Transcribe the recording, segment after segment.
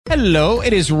Hello,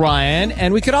 it is Ryan,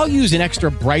 and we could all use an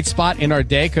extra bright spot in our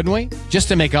day, couldn't we? Just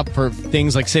to make up for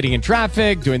things like sitting in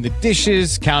traffic, doing the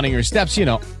dishes, counting your steps, you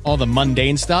know, all the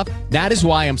mundane stuff. That is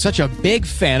why I'm such a big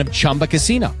fan of Chumba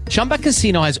Casino. Chumba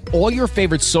Casino has all your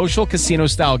favorite social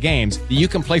casino-style games that you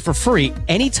can play for free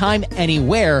anytime,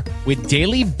 anywhere with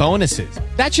daily bonuses.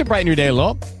 That should brighten your day a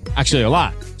little. Actually, a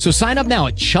lot. So sign up now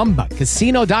at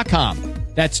ChumbaCasino.com.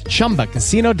 That's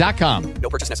ChumbaCasino.com. No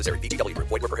purchase necessary. VGW Group.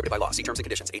 Void where prohibited by law. See terms and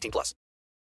conditions. 18+.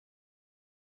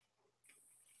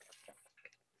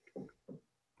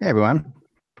 Hey everyone,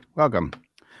 welcome.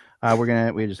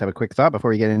 We just have a quick thought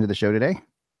before we get into the show today.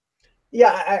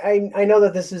 Yeah, I know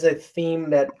that this is a theme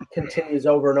that continues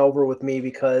over and over with me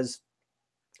because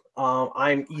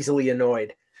I'm easily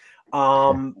annoyed.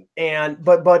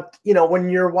 But you know, when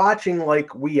you're watching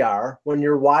like we are, when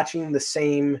you're watching the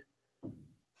same.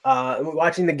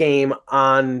 Watching the game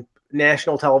on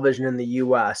national television in the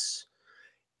U.S.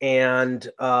 and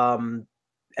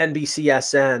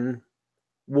NBCSN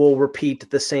will repeat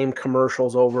the same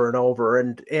commercials over and over,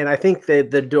 and I think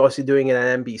they're also doing it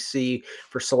on NBC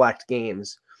for select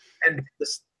games, and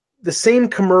the same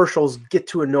commercials get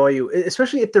to annoy you,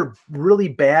 especially if they're really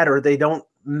bad or they don't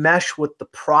mesh with the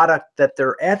product that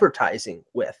they're advertising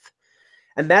with,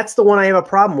 and that's the one I have a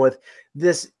problem with.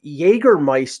 This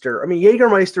Jägermeister. I mean,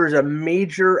 Jägermeister is a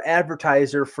major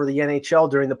advertiser for the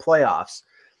NHL during the playoffs.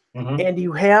 Mm-hmm. And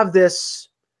you have this,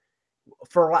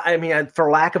 for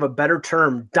lack of a better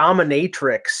term,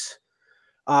 dominatrix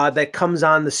that comes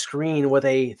on the screen with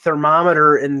a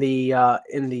thermometer in the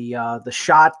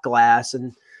shot glass,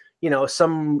 and you know,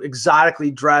 some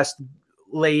exotically dressed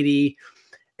lady,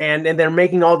 and they're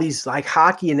making all these like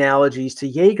hockey analogies to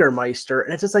Jägermeister,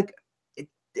 and it's just like.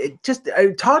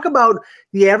 Talk about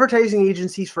the advertising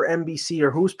agencies for NBC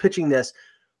or who's pitching this.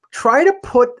 Try to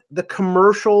put the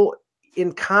commercial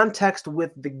in context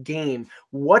with the game.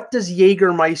 What does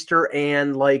Jägermeister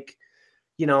and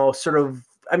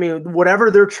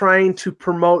whatever they're trying to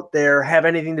promote there have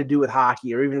anything to do with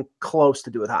hockey or even close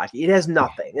to do with hockey? It has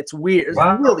nothing. It's weird.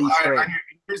 It's really strange.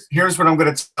 Here's what I'm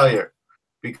going to tell you,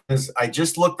 because I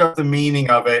just looked up the meaning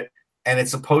of it, and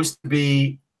it's supposed to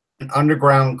be an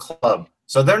underground club.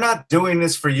 So they're not doing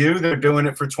this for you. They're doing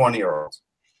it for 20-year-olds.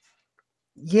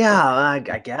 Yeah, I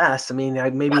guess. I mean,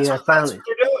 that's what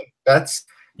you're doing.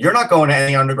 You're not going to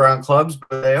any underground clubs,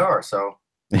 but they are. So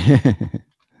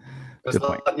just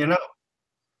letting you know.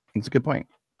 It's a good point.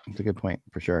 It's a good point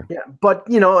for sure. Yeah, but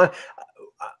you know,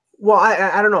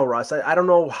 I don't know, Russ. I don't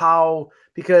know how,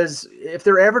 because if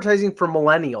they're advertising for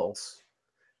millennials,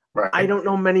 right? I don't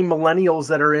know many millennials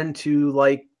that are into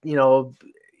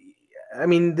I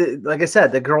mean, like I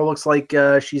said, the girl looks like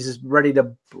she's ready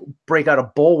to break out a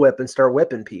bullwhip and start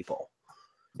whipping people.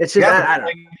 It's just, I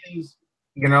don't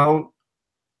know.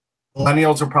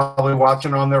 Millennials are probably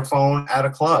watching on their phone at a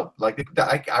club. Like,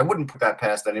 I wouldn't put that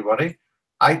past anybody.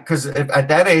 Because at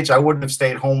that age, I wouldn't have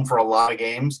stayed home for a lot of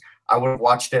games. I would have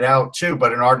watched it out too.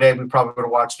 But in our day, we probably would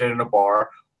have watched it in a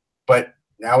bar. But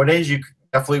nowadays, you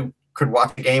definitely could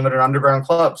watch a game at an underground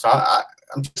club. So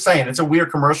I'm just saying, it's a weird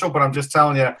commercial, but I'm just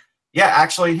telling you. Yeah,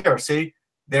 actually, here, see,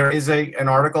 there is an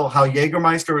article how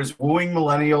Jägermeister is wooing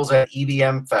millennials at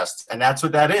EDM fests, and that's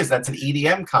what that is. That's an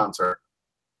EDM concert.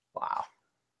 Wow.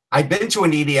 I've been to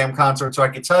an EDM concert, so I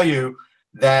can tell you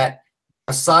that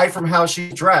aside from how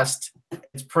she's dressed,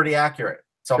 it's pretty accurate.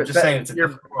 So I'm just saying,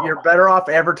 you're better off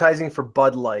advertising for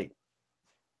Bud Light.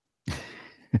 I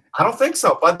don't think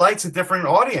so. Bud Light's a different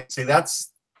audience. See,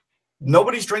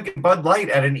 nobody's drinking Bud Light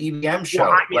at an EDM show.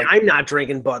 Well, I mean, I'm not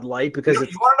drinking Bud Light because you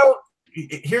want to know?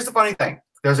 Here's the funny thing.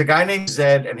 There's a guy named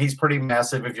Zed, and he's pretty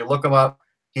massive. If you look him up,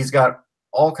 he's got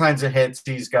all kinds of hits.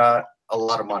 He's got a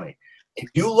lot of money. If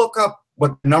you look up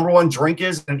what the number one drink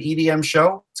is at an EDM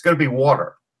show, it's going to be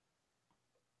water.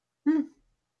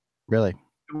 Really?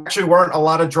 There actually weren't a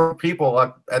lot of drunk people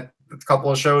at a couple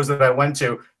of shows that I went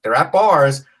to. They're at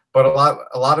bars, but a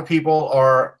lot of people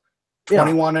are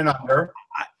 21 and under.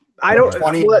 I don't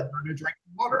 20 and under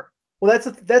drinking water. Well,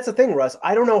 that's the thing, Russ.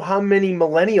 I don't know how many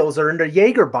millennials are into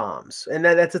Jaeger bombs, and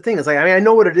that's the thing. It's like, I mean, I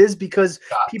know what it is because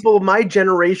people of my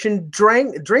generation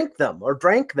drank them.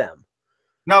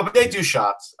 No, but they do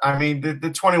shots. I mean,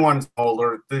 the 21 is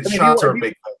older. The shots are a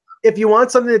big thing. If you want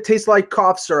something that tastes like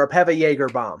cough syrup, have a Jaeger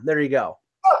bomb. There you go.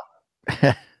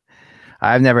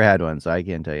 I've never had one, so I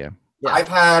can't tell you. Yeah. I've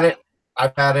had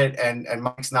it, and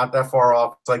Mike's not that far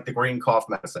off. It's like the green cough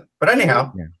medicine. But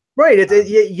anyhow. Yeah. Right.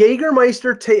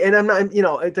 Jägermeister, and I'm not,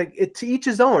 it's like, to each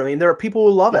his own. I mean, there are people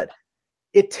who love it.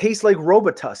 It tastes like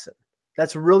Robitussin.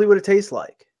 That's really what it tastes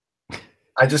like.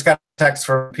 I just got a text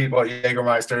from people at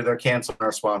Jägermeister. They're canceling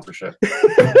our sponsorship.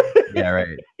 Yeah,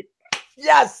 right.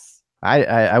 Yes.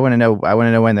 I want to know. I want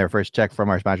to know when their first check from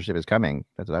our sponsorship is coming.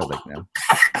 That's what I would like to know.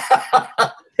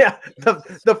 Yeah, the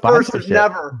first of Sponsorship.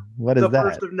 never. What is The that?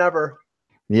 first of never.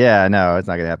 Yeah, no, it's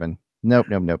not gonna happen. Nope.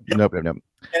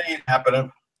 It ain't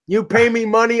happening. You pay me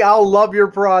money, I'll love your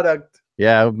product.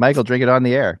 Yeah, Michael, drink it on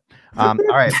the air. All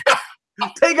right.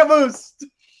 Take a boost.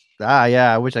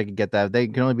 Yeah, I wish I could get that. They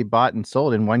can only be bought and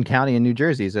sold in one county in New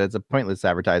Jersey, so it's a pointless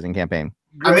advertising campaign.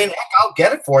 I mean, I'll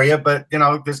get it for you, but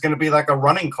there's going to be like a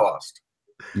running cost.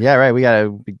 Yeah, right. We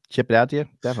gotta ship it out to you.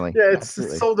 Definitely. Yeah, it's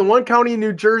Absolutely. sold in one county in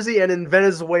New Jersey and in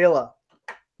Venezuela.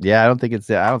 Yeah, I don't think it's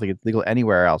legal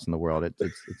anywhere else in the world.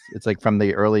 It's like from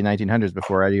the early 1900s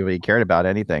before anybody cared about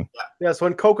anything. Yes,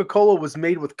 when Coca-Cola was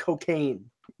made with cocaine.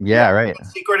 Yeah, right.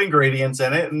 Secret ingredients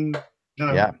in it, and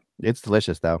Yeah, it's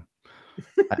delicious though.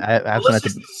 I have some.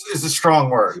 delicious is a strong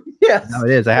word. Yes. No,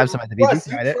 it is. I have some at the beach. Yes,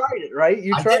 You you tried it. tried it, right?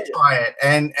 You I tried did try it,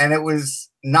 and it was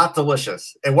not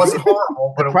delicious. It wasn't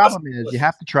horrible, but The it problem wasn't is you delicious.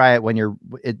 have to try it when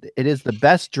it is the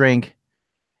best drink.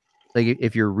 Like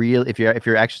if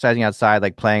you're exercising outside,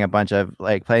 like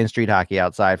playing street hockey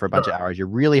outside for a bunch of hours, you're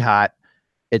really hot.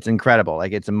 It's incredible.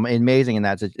 Like it's amazing in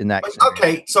that.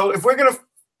 Okay, so if we're gonna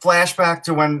flash back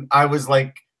to when I was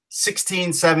like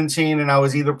 16, 17, and I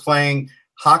was either playing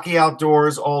hockey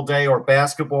outdoors all day, or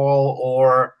basketball,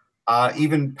 or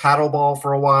even paddleball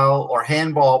for a while, or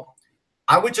handball,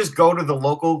 I would just go to the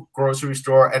local grocery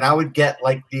store and I would get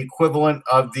like the equivalent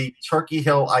of the Turkey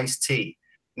Hill iced tea.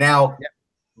 Now,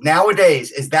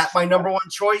 nowadays, is that my number one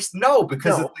choice? No,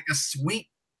 because it's like a sweet,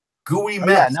 gooey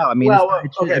mess. Yeah, no, I mean,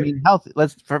 okay. I mean, health.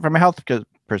 From a health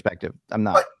perspective, I'm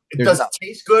not. But does it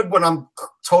taste good when I'm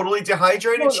totally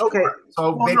dehydrated? Well, okay. Sure.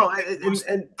 So Well, maybe no,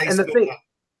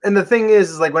 and the thing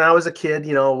is like when I was a kid,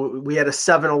 we had a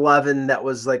 7-Eleven that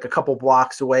was like a couple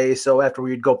blocks away. So after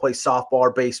we'd go play softball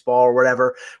or baseball or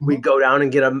whatever, we'd go down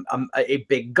and get a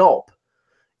big gulp,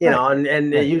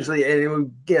 and usually,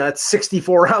 it's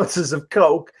 64 ounces of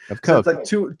Coke. So it's like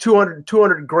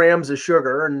 200 grams of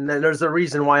sugar. And then there's a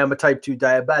reason why I'm a type 2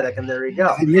 diabetic. And there you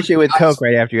go. The issue with Coke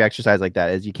right after you exercise like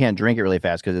that is you can't drink it really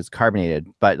fast because it's carbonated.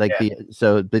 But like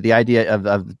the idea of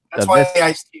that's why the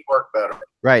iced tea work better.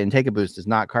 Right, and Take a Boost is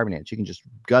not carbonated. You can just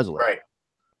guzzle it. Right.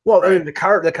 Well, I mean, the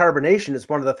carbonation is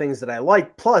one of the things that I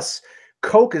like. Plus,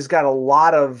 Coke has got a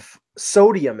lot of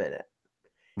sodium in it.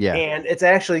 Yeah, and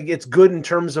it's good in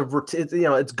terms of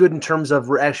it's good in terms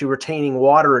of actually retaining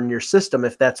water in your system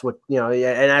if that's what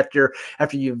And after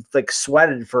you've like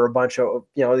sweated for a bunch of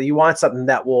you want something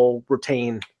that will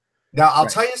retain. Now I'll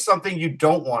tell you something you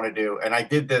don't want to do, and I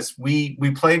did this. We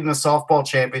played in the softball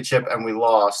championship and we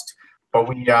lost, but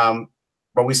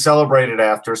we celebrated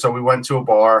after. So we went to a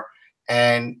bar,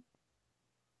 and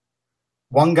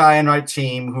one guy in our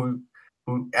team who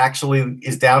actually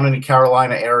is down in the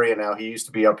Carolina area now, he used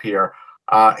to be up here.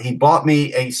 He bought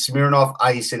me a Smirnoff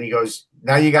Ice, and he goes,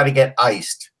 "Now you got to get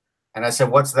iced." And I said,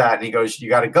 "What's that?" And he goes, "You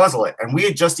got to guzzle it." And we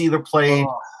had just either played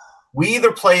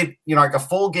like a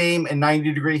full game in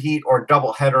 90-degree heat or a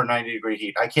double header in 90-degree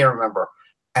heat. I can't remember.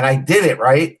 And I did it,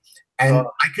 right? And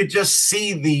I could just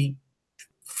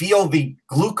feel the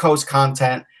glucose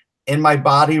content in my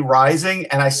body rising,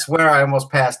 and I swear I almost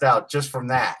passed out just from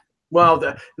that. Well,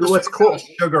 what's close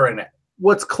sugar in it?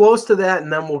 What's close to that,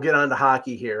 and then we'll get on to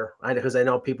hockey here, because I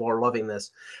know people are loving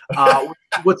this.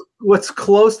 What's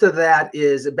close to that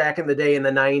is back in the day in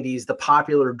the 90s, the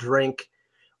popular drink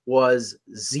was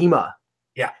Zima.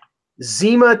 Yeah,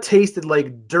 Zima tasted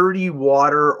like dirty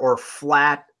water or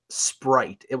flat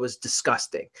Sprite. It was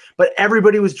disgusting, but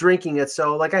everybody was drinking it.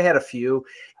 So like I had a few.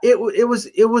 It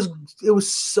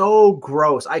was so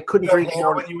gross. I couldn't drink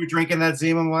more when you were drinking that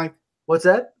Zima, Mike. What's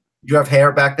that? You have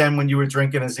hair back then when you were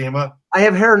drinking a Zima? I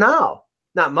have hair now.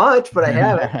 Not much, but I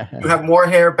have it. You have more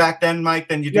hair back then, Mike,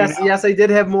 than you do now? Yes, I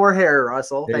did have more hair,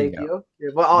 Russell. Thank you.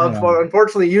 Well,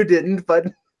 unfortunately, you didn't, but...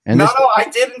 No, I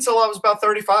did until I was about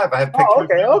 35. I have pictures.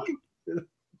 Okay.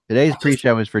 Today's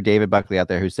pre-show is for David Buckley out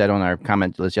there, who said on our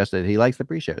comment list yesterday he likes the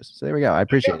pre-shows. So there we go. I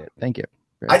appreciate it. Thank you.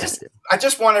 I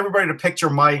just want everybody to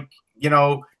picture Mike,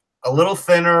 a little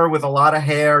thinner with a lot of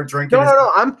hair, drinking.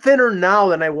 No. I'm thinner now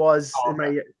than I was in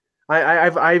my...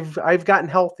 I've gotten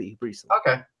healthy recently.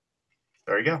 Okay.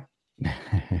 There you go.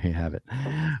 You have it.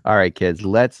 All right, kids,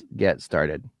 let's get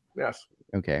started. Yes.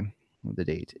 Okay. The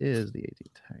date is the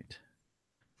 18th. All right.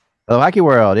 Hello, Hockey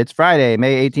World. It's Friday,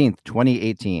 May 18th,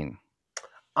 2018.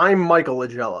 I'm Michael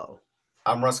Lagello.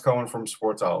 I'm Russ Cohen from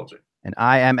Sportsology. And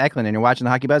I am Eklund, and you're watching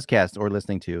the Hockey Buzzcast or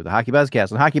listening to the Hockey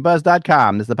Buzzcast on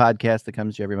HockeyBuzz.com. This is the podcast that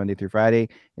comes to you every Monday through Friday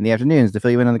in the afternoons to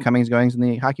fill you in on the comings, goings in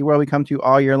the hockey world we come to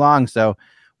all year long. So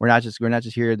we're not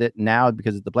just here that now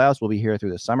because it's the playoffs. We'll be here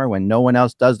through the summer when no one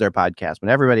else does their podcast,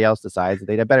 when everybody else decides that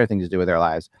they'd have better things to do with their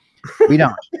lives. We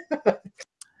don't.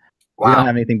 Wow. We don't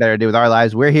have anything better to do with our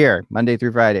lives. We're here Monday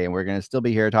through Friday, and we're going to still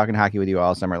be here talking hockey with you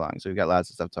all summer long. So we've got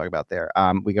lots of stuff to talk about there.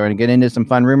 We're going to get into some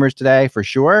fun rumors today for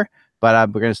sure,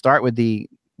 but we're going to start with the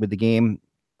game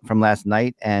from last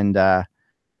night. And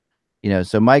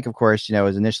so Mike, of course,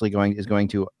 is initially going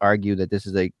to argue that this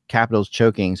is a Capitals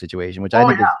choking situation, which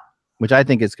I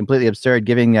think is completely absurd,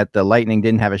 given that the Lightning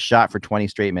didn't have a shot for 20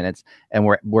 straight minutes, and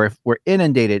we're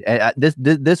inundated.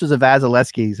 This was a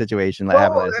Vasilevsky situation that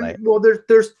happened last night. Well,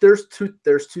 there's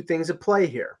two things at play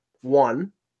here.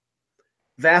 One,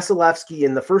 Vasilevsky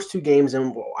in the first 2 games,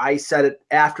 and I said it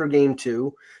after game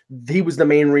 2, he was the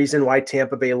main reason why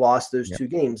Tampa Bay lost those 2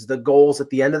 games. The goals at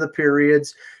the end of the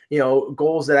periods,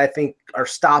 goals that I think are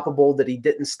stoppable that he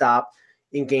didn't stop.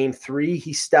 In game 3,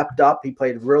 he stepped up. He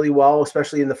played really well,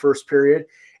 especially in the first period.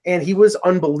 And he was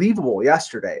unbelievable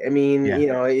yesterday. I mean,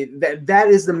 that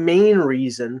is the main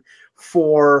reason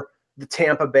for the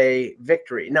Tampa Bay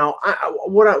victory. Now,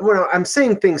 I'm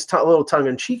saying things a little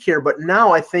tongue-in-cheek here, but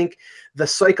now I think the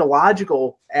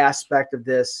psychological aspect of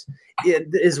this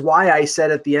is why I said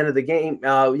at the end of the game,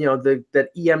 that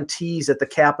EMTs at the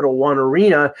Capital One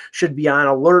Arena should be on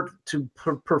alert to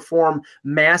perform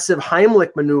massive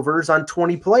Heimlich maneuvers on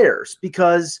 20 players,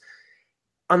 because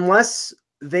unless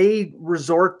they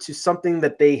resort to something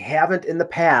that they haven't in the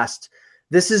past,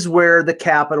 this is where the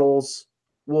Capitals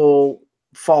will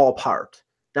fall apart.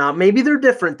 Now, maybe they're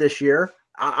different this year.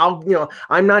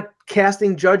 I'm not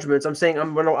casting judgments. I'm saying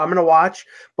I'm gonna watch,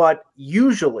 but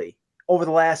usually over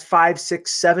the last 5,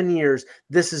 6, 7 years,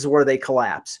 this is where they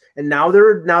collapse. And now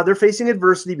they're facing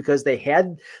adversity because they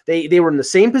were in the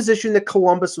same position that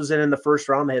Columbus was in the first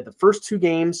round. They had the first 2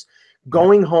 games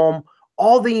going home.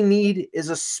 All they need is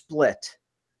a split.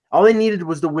 All they needed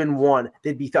was to win 1.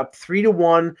 They'd be up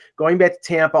 3-1, going back to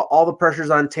Tampa. All the pressure's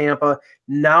on Tampa.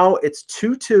 Now it's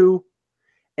 2-2,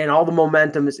 and all the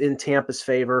momentum is in Tampa's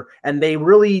favor. And they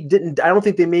really didn't. I don't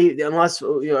think they made, unless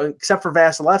except for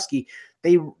Vasilevsky,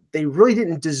 they really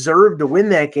didn't deserve to win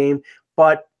that game.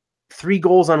 But 3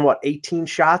 goals on 18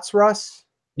 shots, Russ?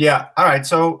 Yeah. All right.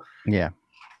 So yeah,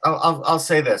 I'll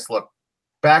say this. Look,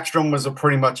 Backstrom was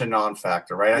pretty much a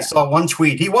non-factor, right? Yeah. I saw one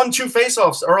tweet. He won 2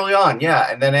 faceoffs early on,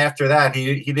 yeah, and then after that,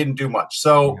 he didn't do much.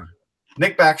 So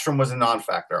Nick Backstrom was a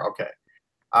non-factor. Okay.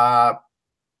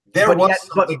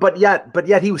 But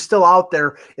yet he was still out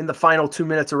there in the final 2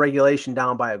 minutes of regulation,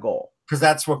 down by a goal. Because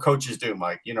that's what coaches do,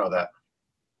 Mike. You know that.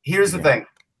 Here's the thing.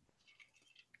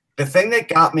 The thing that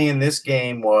got me in this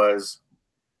game was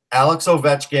Alex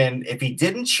Ovechkin. If he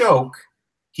didn't choke,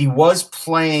 he was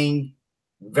playing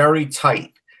very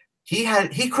tight. He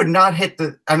could not hit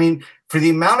for the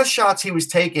amount of shots he was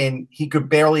taking, he could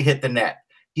barely hit the net.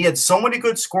 He had so many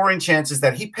good scoring chances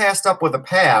that he passed up with a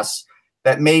pass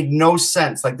that made no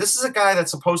sense. Like, this is a guy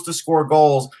that's supposed to score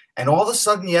goals, and all of a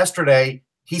sudden yesterday,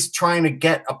 he's trying to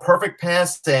get a perfect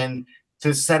pass in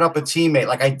to set up a teammate.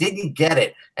 Like, I didn't get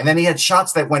it. And then he had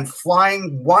shots that went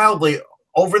flying wildly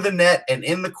over the net and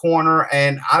in the corner,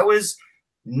 and I was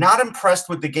not impressed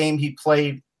with the game he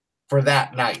played for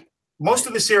that night. Most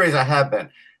of the series I have been.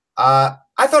 I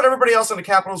thought everybody else on the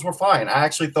Capitals were fine. I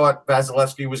actually thought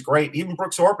Vasilevsky was great. Even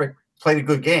Brooks Orpik played a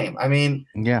good game. I mean,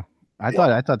 yeah, I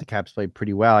thought the Caps played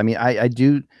pretty well. I mean, I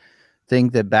do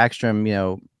think that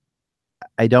Backstrom,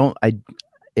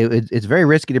 it's very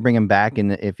risky to bring him back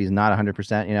if he's not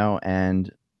 100%,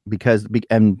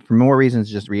 and for more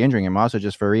reasons, just re-injuring him, also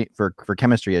just for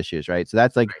chemistry issues, right? So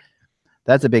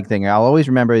that's a big thing. I'll always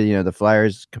remember, the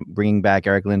Flyers bringing back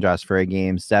Eric Lindros for a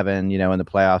game 7, in the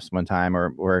playoffs one time,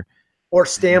 or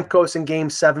Stamkos in game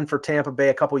 7 for Tampa Bay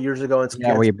a couple years ago.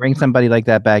 Where you bring somebody like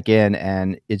that back in,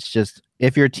 and it's just,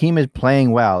 if your team is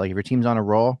playing well, like if your team's on a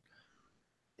roll,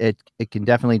 it can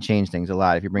definitely change things a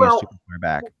lot if you bring a superstar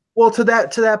back. Well, to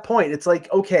that point, it's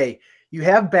like, okay, you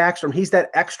have Backstrom. He's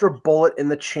that extra bullet in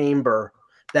the chamber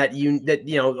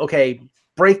okay,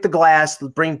 break the glass,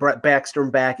 bring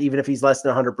Backstrom back, even if he's less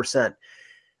than 100%.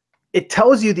 It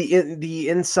tells you the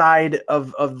inside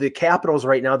of the Capitals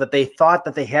right now that they thought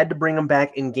that they had to bring him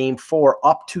back in game 4,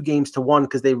 up 2-1,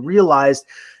 because they realized,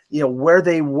 where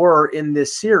they were in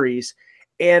this series.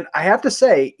 And I have to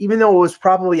say, even though it was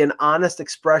probably an honest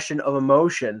expression of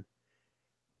emotion,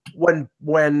 when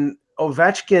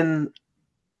Ovechkin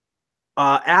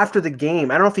after the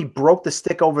game, I don't know if he broke the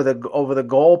stick over the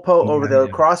goal post, over the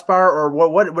crossbar, or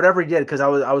whatever he did, because I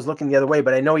was looking the other way,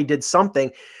 but I know he did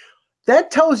something.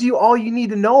 that tells you all you need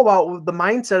to know about the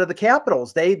mindset of the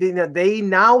Capitals. They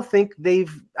now think I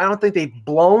don't think they've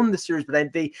blown the series,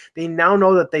 but they now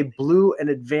know that they blew an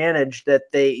advantage that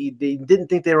they didn't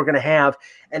think they were going to have.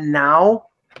 And now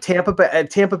Tampa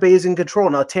Bay is in control.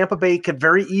 Now Tampa Bay could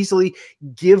very easily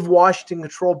give Washington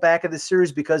control back of the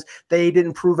series because they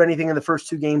didn't prove anything in the first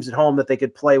 2 games at home that they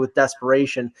could play with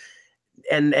desperation.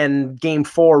 And game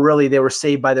 4, really, they were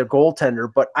saved by their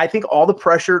goaltender. But I think all the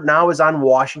pressure now is on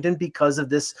Washington because of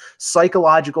this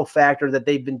psychological factor that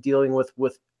they've been dealing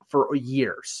with for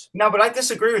years. No, but I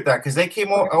disagree with that because they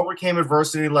overcame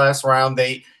adversity last round.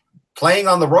 They playing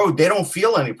on the road, they don't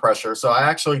feel any pressure. So I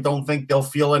actually don't think they'll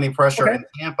feel any pressure in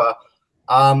Tampa.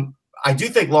 I do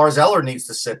think Lars Eller needs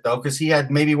to sit, though, because he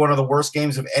had maybe one of the worst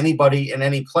games of anybody in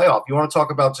any playoff. You want to talk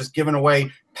about just giving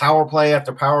away power play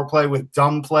after power play with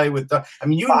dumb play I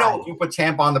mean, if you put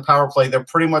Tampa on the power play, they're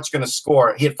pretty much going to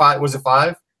score. He had 5. Was it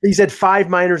 5? He's had 5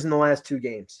 minors in the last 2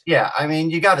 games. Yeah, I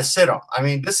mean, you got to sit him. I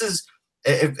mean, this is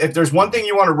if there's one thing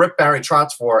you want to rip Barry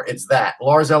Trotz for, it's that.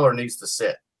 Lars Eller needs to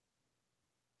sit.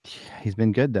 He's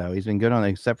been good, though. He's been good on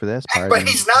except for this part. But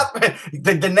he's not.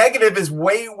 The negative is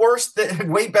way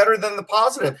better than the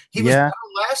positive. He was better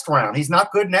last round. He's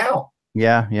not good now.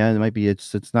 Yeah, it might be.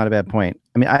 It's not a bad point.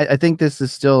 I mean, I think this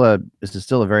is still a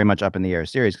very much up in the air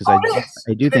series because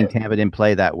I do think Tampa didn't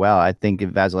play that well. I think if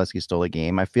Vasilevsky stole a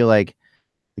game, I feel like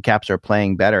the Caps are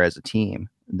playing better as a team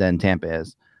than Tampa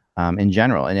is in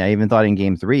general. And I even thought in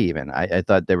game 3, even I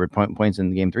thought there were points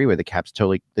in game 3 where the Caps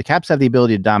have the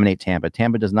ability to dominate Tampa.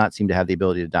 Tampa does not seem to have the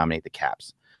ability to dominate the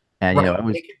Caps. And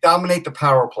they can dominate the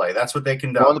power play. That's what they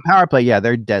can do. Well, the power play,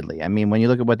 they're deadly. I mean, when you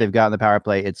look at what they've got in the power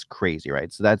play, it's crazy,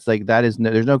 right? So there's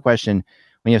no question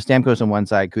when you have Stamkos on one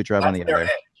side, Kucherov on the other. Edge.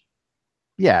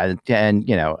 Yeah,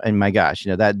 and my gosh,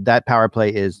 that power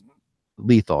play is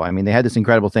lethal. I mean, they had this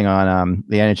incredible thing on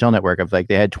the NHL Network of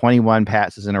they had 21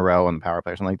 passes in a row on the power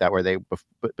play or something like that, where they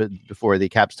before the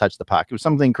Caps touched the puck. It was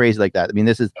something crazy like that. I mean,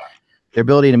 this is their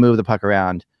ability to move the puck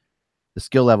around. The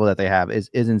skill level that they have is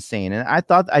insane. And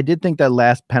I did think that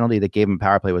last penalty that gave him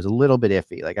power play was a little bit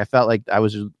iffy. I felt like I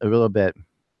was a little bit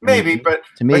but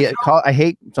to me, I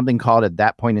hate something called at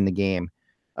that point in the game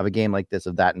of a game like this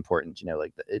of that importance.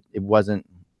 It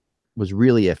was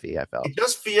really iffy. I felt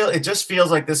it just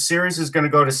feels like this series is going to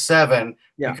go to 7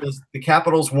 because the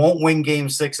Capitals won't win game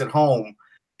 6 at home.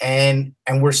 And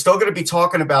we're still going to be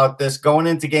talking about this going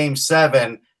into game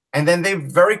 7. And then they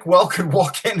very well could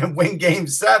walk in and win game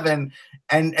 7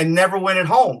 and never win at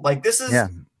home. This is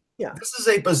this is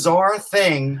a bizarre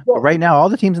thing. Well, right now, all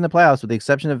the teams in the playoffs, with the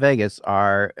exception of Vegas,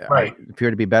 appear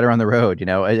to be better on the road.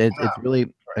 It's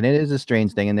really, and it is a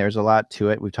strange thing. And there's a lot to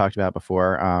it. We've talked about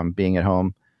before, being at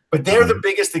home. But they're the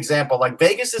biggest example.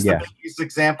 Vegas is the biggest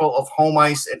example of home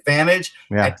ice advantage.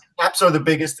 Yeah. And Caps are the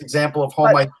biggest example of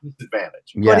home ice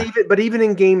disadvantage. Yeah. But even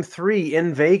in game 3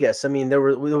 in Vegas, I mean, there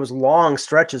was long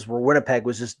stretches where Winnipeg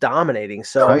was just dominating.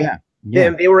 So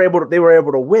they were able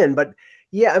to win. But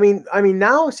I mean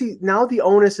now the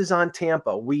onus is on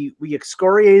Tampa. We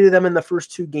excoriated them in the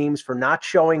first 2 games for not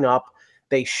showing up.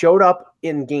 They showed up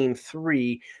in game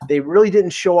 3. They really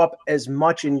didn't show up as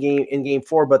much in game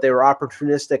 4, but they were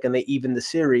opportunistic and they evened the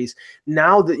series.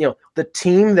 Now that the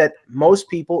team that most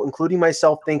people, including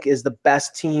myself, think is the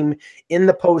best team in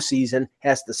the postseason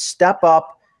has to step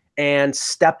up and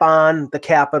step on the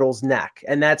Capitals' neck.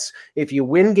 And that's if you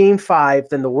win game 5,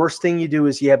 then the worst thing you do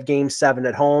is you have game 7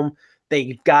 at home.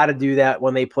 They've got to do that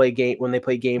when they play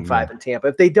game 5 in Tampa.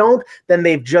 If they don't, then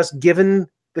they've just given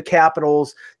the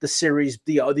Capitals the series,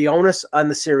 the onus on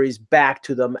the series back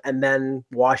to them, and then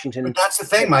Washington. But that's the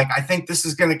thing, Mike. I think this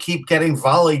is going to keep getting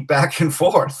volleyed back and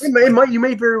forth. You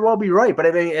may very well be right, but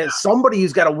I mean, as somebody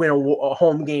who's got to win a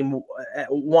home game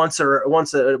once in a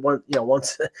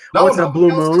blue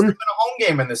moon. A home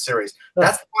game in this series.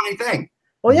 That's the funny thing.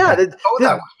 Well,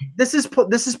 this is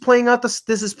playing out the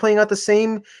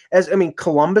same as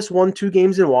Columbus won 2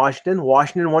 games in Washington.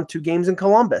 Washington won 2 games in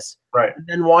Columbus. Right. And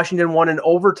then Washington won in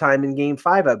overtime in game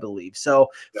 5, I believe. So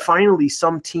finally,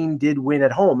 some team did win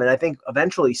at home, and I think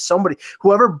eventually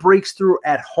whoever breaks through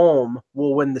at home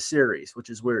will win the series, which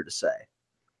is weird to say.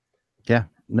 Yeah.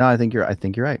 No, I think you're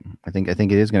right. I think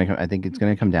it is going to come. I think it's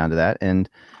going to come down to that, and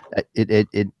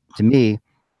it to me.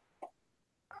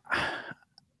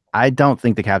 I don't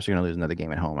think the Caps are going to lose another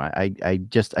game at home.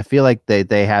 I feel like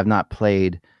they have not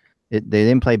played. They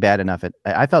didn't play bad enough.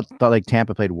 I thought like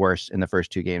Tampa played worse in the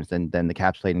first 2 games than the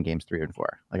Caps played in games 3 and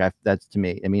 4. That's to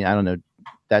me. I mean, I don't know.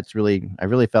 I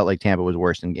really felt like Tampa was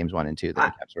worse in games 1 and 2 than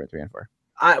the Caps were in 3 and 4.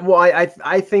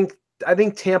 I think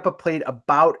Tampa played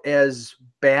about as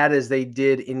bad as they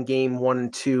did in game 1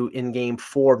 and 2 in game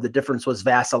 4. The difference was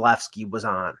Vasilevsky was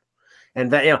on. And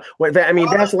that, I mean,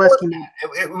 Well, Vasilevsky.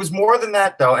 it was more than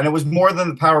that, though, and it was more than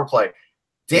the power play.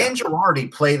 Dan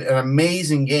Girardi played an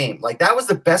amazing game. Like, that was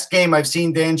the best game I've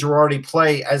seen Dan Girardi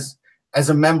play as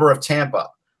a member of Tampa.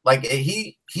 Like,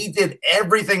 he did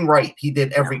everything right. He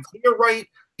did every clear right.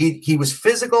 He was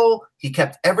physical. He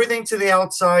kept everything to the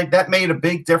outside. That made a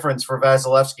big difference for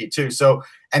Vasilevsky, too. So,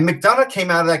 and McDonough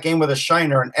came out of that game with a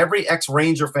shiner, and every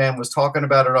ex-Ranger fan was talking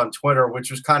about it on Twitter,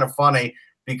 which was kind of funny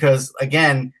because,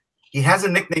 again, he has a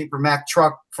nickname for Mack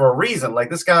Truck for a reason. Like,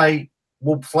 this guy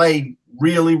will play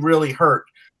really, really hurt.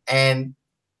 And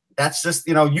that's just,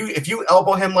 if you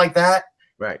elbow him like that,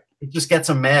 right, it just gets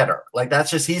him madder. Like,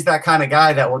 that's just, he's that kind of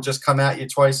guy that will just come at you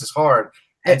twice as hard.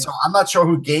 And so I'm not sure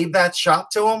who gave that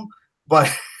shot to him,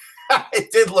 but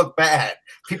it did look bad.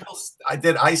 I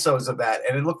did ISOs of that,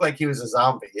 and it looked like he was a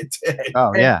zombie. It did.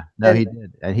 Oh, yeah. No, he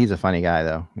did. And he's a funny guy,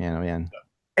 though. Man.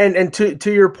 And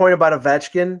to your point about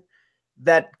Ovechkin,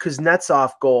 that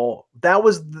Kuznetsov goal, that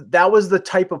was the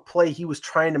type of play he was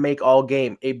trying to make all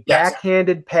game. A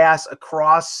backhanded pass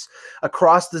across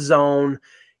the zone,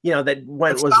 that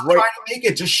was right. Trying to make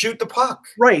it, just shoot the puck.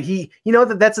 Right.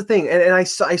 That's the thing. And I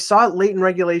saw it late in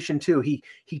regulation too. He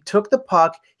took the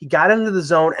puck, he got into the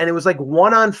zone, and it was like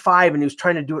 1-on-5, and he was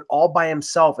trying to do it all by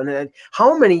himself. And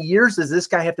how many years does this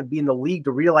guy have to be in the league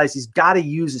to realize he's got to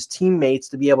use his teammates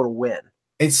to be able to win?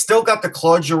 It's still got the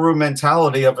Claude Giroux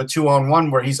mentality of a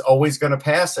 2-on-1 where he's always going to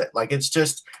pass it. Like, it's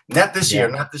just not this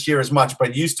year as much,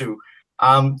 but used to.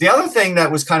 The other thing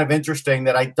that was kind of interesting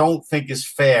that I don't think is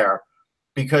fair,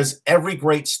 because every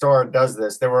great star does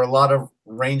this. There were a lot of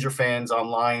Ranger fans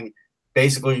online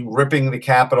basically ripping the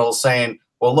Capitals, saying,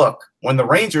 well, look, when the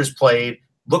Rangers played,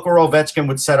 look where Ovechkin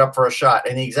would set up for a shot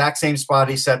in the exact same spot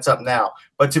he sets up now.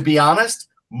 But to be honest,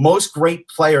 most great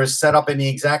players set up in the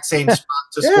exact same spot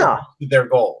to score their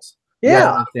goals.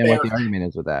 Yeah. I understand what the argument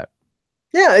is with that.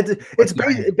 Yeah,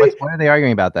 why are they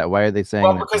arguing about that? Why are they saying?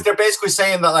 Well, because they're basically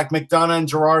saying that, like, McDonough and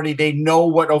Girardi, they know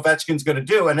what Ovechkin's going to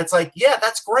do, and it's like, yeah,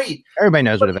 that's great. Everybody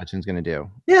knows what Ovechkin's going to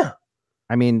do. Yeah,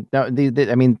 I mean, no,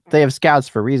 they have scouts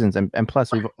for reasons, and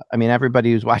plus,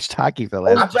 everybody who's watched hockey for the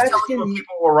last. I'm just telling you what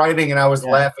people were writing, and I was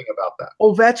laughing about that.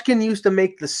 Ovechkin used to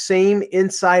make the same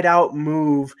inside-out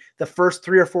move the first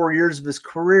 3 or 4 years of his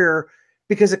career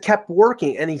because it kept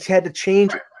working, and he had to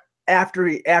change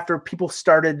after people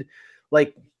started,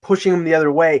 like, pushing him the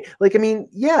other way. Like, I mean,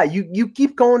 you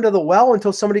keep going to the well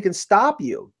until somebody can stop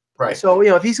you. Right. So,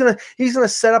 if he's gonna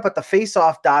set up at the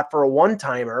face-off dot for a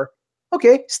one-timer,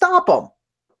 okay, stop him.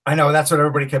 I know, that's what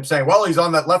everybody kept saying. Well, he's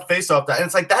on that left face-off dot, and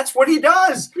it's like, that's what he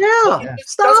does. Yeah.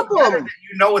 Stop him.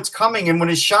 You know it's coming, and when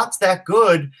his shot's that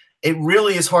good, it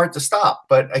really is hard to stop.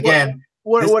 But again,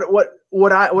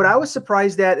 what I was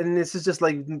surprised at, and this is just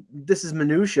like, this is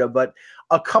minutia, but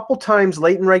a couple times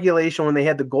late in regulation when they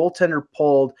had the goaltender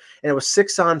pulled and it was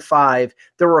 6-on-5,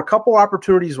 there were a couple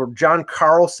opportunities where John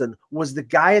Carlson was the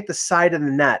guy at the side of the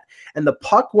net, and the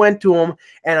puck went to him,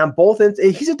 and on both ends,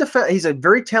 he's a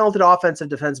very talented offensive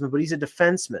defenseman, but he's a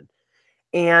defenseman.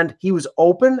 And he was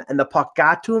open, and the puck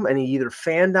got to him, and he either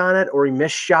fanned on it or he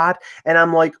missed shot. And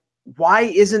I'm like, why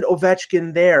isn't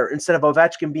Ovechkin there instead of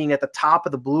Ovechkin being at the top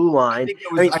of the blue line?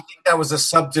 I think that was a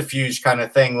subterfuge kind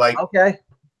of thing. Like, okay,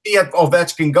 if you have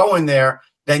Ovechkin going there,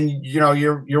 then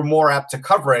you're more apt to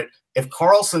cover it. If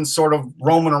Carlson's sort of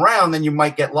roaming around, then you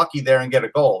might get lucky there and get a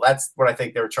goal. That's what I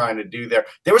think they were trying to do there.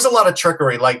 There was a lot of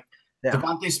trickery. Like,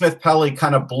 Devontae Smith-Pelly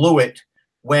kind of blew it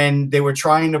when they were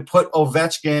trying to put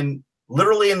Ovechkin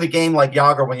literally in the game like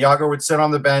Yager, when Yager would sit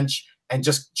on the bench and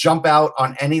just jump out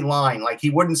on any line. Like, he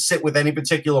wouldn't sit with any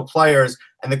particular players,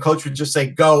 and the coach would just say,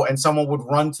 go, and someone would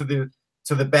run to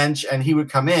the bench, and he would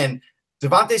come in.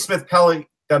 Devontae Smith-Pelly,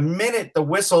 the minute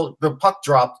the puck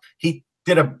dropped, he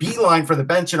did a beeline for the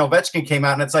bench, and Ovechkin came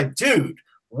out, and it's like, dude,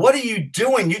 what are you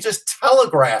doing? You just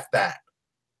telegraphed that.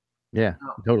 Yeah,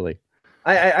 totally.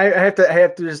 I have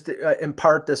to just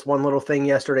impart this one little thing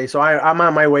yesterday. So I'm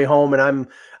on my way home, and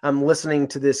I'm listening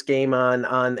to this game on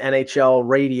NHL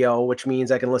radio, which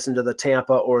means I can listen to the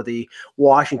Tampa or the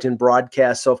Washington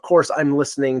broadcast. So of course I'm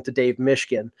listening to Dave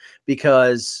Mishkin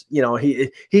because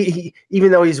he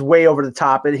even though he's way over the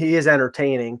top, he is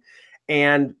entertaining.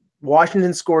 And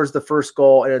Washington scores the first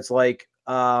goal, and it's like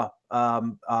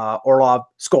Orlov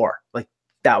score. Like,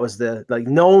 that was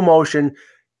no emotion.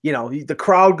 The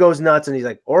crowd goes nuts, and he's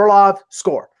like, Orlov,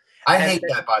 score. I hate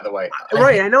that, by the way.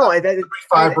 I know. Every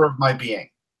fiber of my being.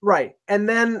 Right. And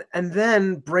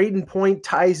then Braden Point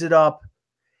ties it up,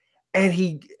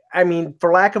 and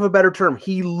for lack of a better term,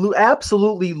 he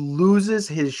absolutely loses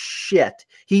his shit.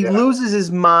 He loses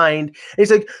his mind. And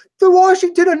he's like, the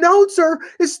Washington announcer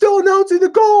is still announcing the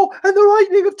goal, and the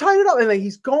Lightning have tied it up. And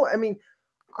he's going,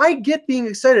 I get being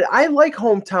excited. I like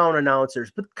hometown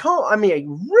announcers, but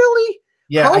really?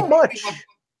 Yeah, How much?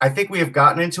 I think we have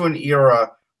gotten into an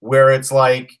era where it's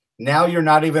like now you're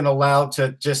not even allowed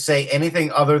to just say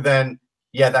anything other than,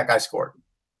 yeah, that guy scored.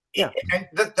 Yeah.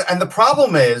 And the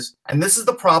problem is, and this is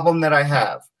the problem that I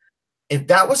have, if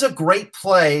that was a great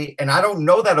play, and I don't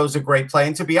know that it was a great play,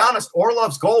 and to be honest,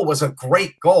 Orlov's goal was a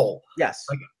great goal. Yes.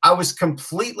 Like, I was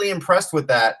completely impressed with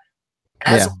that.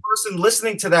 As a person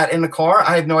listening to that in the car,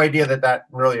 I had no idea that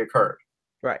really occurred.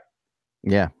 Right.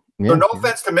 Yeah. So no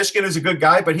offense to Michigan, is a good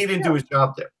guy, but he didn't do his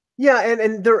job there. Yeah,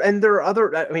 and there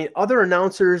are other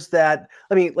announcers that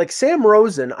like Sam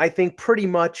Rosen, I think pretty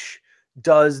much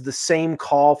does the same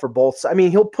call for both. I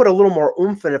mean, he'll put a little more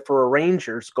oomph in it for a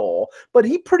Rangers goal, but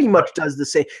he pretty much does the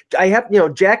same. I have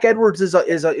Jack Edwards is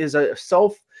a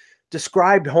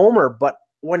self-described homer, but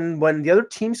when the other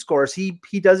team scores, he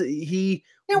does it.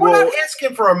 We're not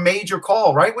asking for a major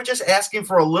call, right? We're just asking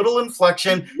for a little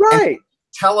inflection, right?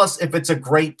 Tell us if it's a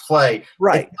great play.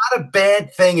 Right. It's not a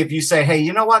bad thing if you say, hey,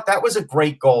 you know what? That was a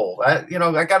great goal. I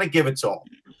got to give it to him.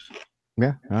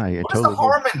 Yeah. What's the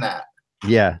harm in that?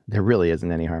 Yeah, there really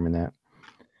isn't any harm in that.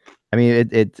 I mean,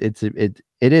 it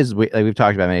is like we've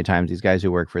talked about many times. These guys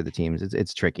who work for the teams,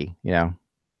 it's tricky,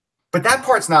 But that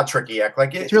part's not tricky,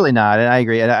 like it's really not. And I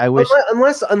agree. And I wish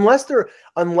unless they're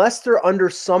under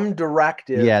some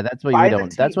directive. Yeah, that's what we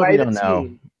don't. That's what we don't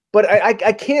know. But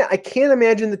I can't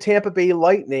imagine the Tampa Bay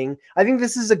Lightning. I think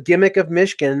this is a gimmick of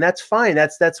Michigan, and that's fine.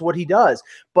 That's what he does.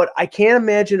 But I can't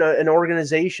imagine an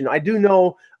organization. I do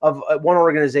know of one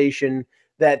organization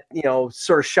that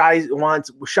sort of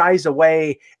shies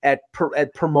away at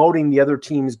promoting the other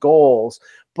team's goals.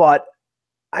 But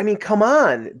I mean, come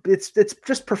on, it's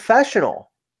just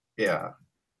professional. Yeah,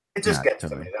 it just gets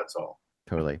to me. That's all.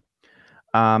 Totally.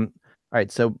 All right,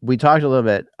 so we talked a little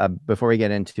bit before we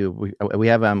get into we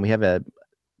have a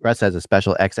Russ has a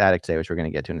special X Addict today, which we're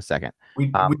going to get to in a second.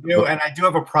 We do, and I do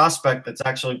have a prospect that's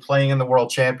actually playing in the World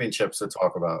Championships to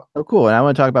talk about. Oh, cool! And I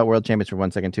want to talk about World Championships for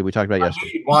 1 second too. We talked about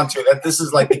yesterday. You want to? That this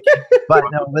is like, but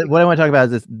no, what I want to talk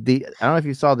about is this. I don't know if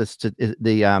you saw this.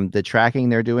 The tracking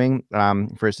they're doing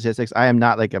for statistics. I am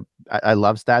not like I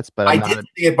love stats, but I did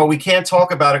see it, but we can't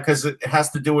talk about it because it has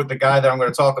to do with the guy that I'm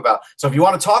going to talk about. So if you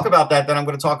want to talk about that, then I'm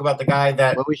going to talk about the guy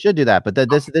that. Well, we should do that, but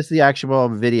this is the actual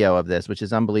video of this, which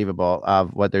is unbelievable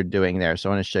of what they're doing there. So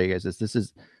I want to show you guys this. This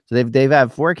is so they've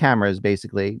have 4 cameras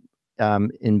basically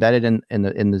embedded in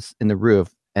the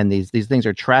roof, and these things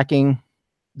are tracking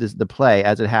the play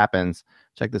as it happens.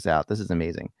 Check this out. This is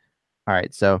amazing. All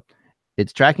right, so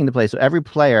it's tracking the play. So every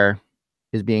player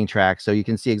is being tracked, so you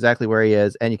can see exactly where he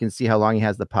is, and you can see how long he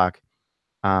has the puck.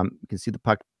 You can see the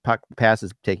puck pass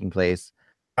is taking place.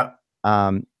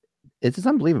 It's just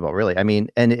unbelievable, really. I mean,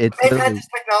 and they've had this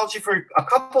technology for a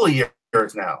couple of years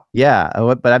now. Yeah,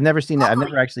 but I've never seen it. I've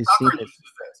never actually seen it.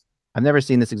 I've never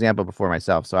seen this example before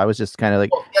myself, so I was just kind of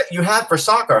like, well, yeah, you have for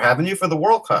soccer, haven't you, for the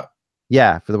World Cup?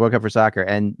 Yeah, for the World Cup for soccer,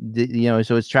 and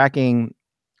so it's tracking.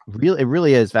 It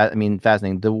really is.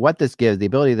 Fascinating. What this gives, the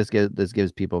ability this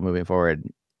gives people moving forward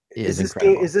is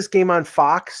incredible. Is this game on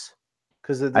Fox?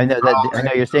 Because I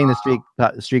know you're saying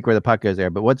the streak where the puck goes there,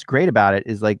 but what's great about it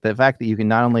is like the fact that you can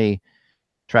not only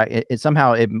track it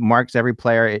somehow it marks every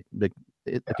player. The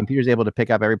computer's able to pick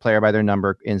up every player by their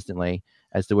number instantly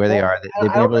as to where they are.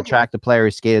 They've been able to track the player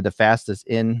who skated the fastest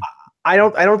in. I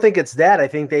don't think it's that. I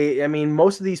think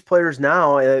most of these players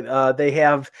now, they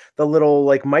have the little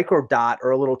like micro dot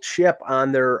or a little chip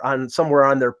on somewhere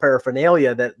on their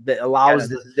paraphernalia that allows.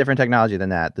 This is different technology than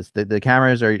that. The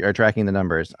cameras are tracking the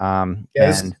numbers.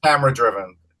 This is camera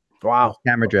driven. Wow,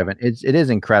 camera driven. It is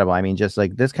incredible. I mean, just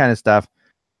like this kind of stuff.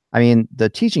 I mean, the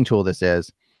teaching tool this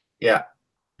is. Yeah.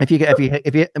 If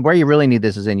you where you really need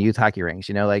this is in youth hockey rinks,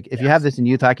 like if you have this in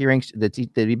youth hockey rinks, the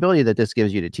ability that this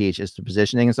gives you to teach is the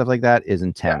positioning and stuff like that is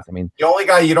intense. Yeah. I mean, the only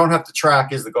guy you don't have to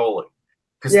track is the goalie.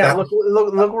 Yeah, look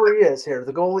where he is here.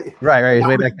 The goalie. Right. He's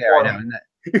way back there right now.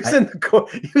 He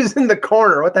was in the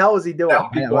corner. What the hell was he doing?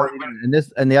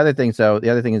 And the other thing. So the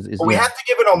other thing is we have to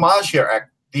give an homage here.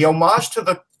 The homage to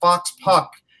the Fox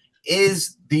puck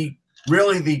is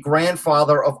really the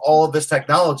grandfather of all of this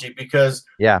technology because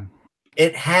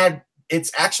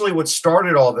it's actually what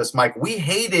started all this, Mike. We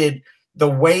hated the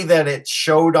way that it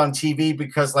showed on TV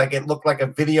because like it looked like a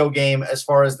video game as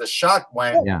far as the shot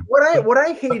went. Yeah. What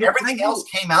I hated, everything else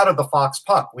came out of the Fox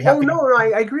puck. I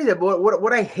agree that. But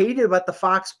what I hated about the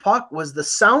Fox puck was the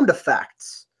sound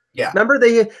effects. Yeah. Remember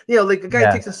like a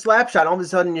guy takes a slap shot, all of a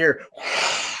sudden you're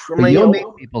You'll meet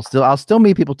people still. I'll still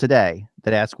meet people today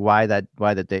that ask why that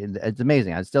day. It's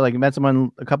amazing. I still met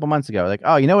someone a couple months ago. Like,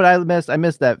 oh, you know what I missed? I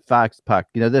missed that Fox puck.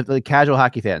 The casual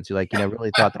hockey fans who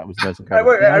really thought that was the most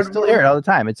incredible. I still hear it all the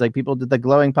time. It's like people did the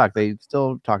glowing puck. They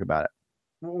still talk about it.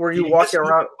 Were you walking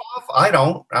around? I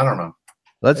don't know.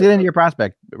 Let's get into your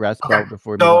prospect, Russ. Okay.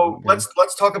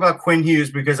 Let's talk about Quinn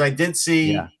Hughes, because I did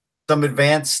see some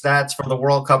advanced stats for the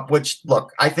World Cup, which,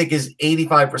 look, I think is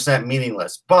 85%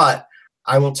 meaningless. But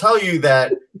I will tell you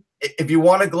that if you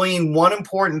want to glean one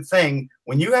important thing,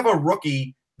 when you have a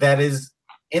rookie that is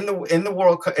in the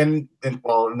World Cup, in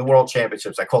the World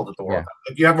Championships, I called it the World Cup.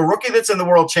 If you have a rookie that's in the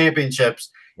World Championships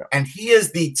and he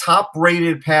is the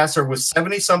top-rated passer with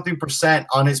 70-something%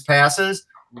 on his passes,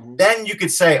 then you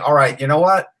could say, all right, you know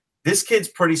what? This kid's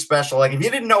pretty special. Like, if you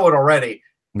didn't know it already,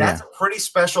 that's a pretty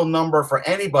special number for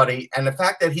anybody. And the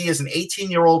fact that he is an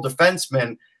 18-year-old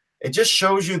defenseman, it just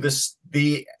shows you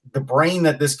the brain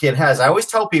that this kid has. I always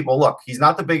tell people, look, he's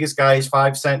not the biggest guy. He's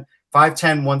 5'10",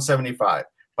 175.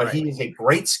 But he is a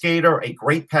great skater, a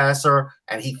great passer,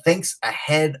 and he thinks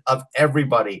ahead of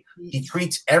everybody. He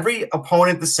treats every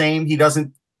opponent the same. He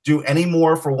doesn't do any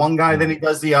more for one guy than he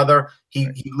does the other. He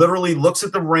literally looks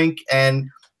at the rink and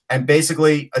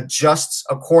basically adjusts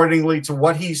accordingly to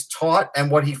what he's taught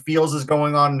and what he feels is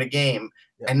going on in the game.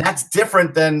 And that's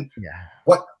different than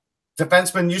what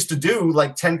defensemen used to do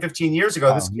like 10, 15 years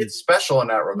ago. This kid's special in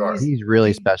that regard. He's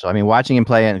really special. I mean, watching him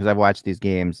play, because I've watched these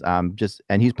games, and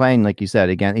he's playing, like you said,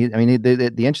 again.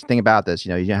 The interesting thing about this,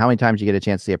 how many times you get a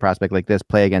chance to see a prospect like this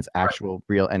play against actual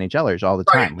real NHLers all the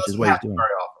time, which is what he's doing.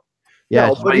 Yeah,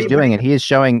 that's what he's doing, and he's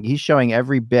showing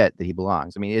every bit that he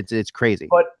belongs. I mean, it's crazy.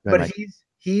 But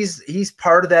he's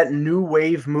part of that new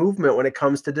wave movement when it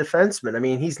comes to defensemen. I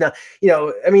mean, he's not,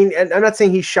 and I'm not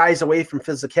saying he shies away from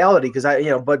physicality, because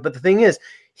but the thing is,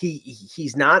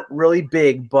 he's not really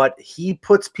big, but he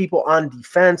puts people on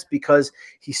defense because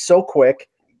he's so quick.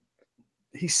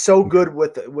 He's so good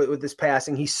with his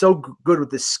passing. He's so good with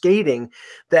his skating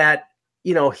that,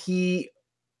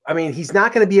 he's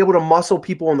not going to be able to muscle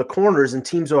people in the corners, and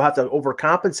teams will have to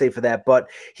overcompensate for that. But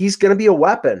he's going to be a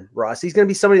weapon, Russ. He's going to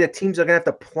be somebody that teams are going to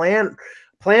have to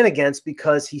plan against,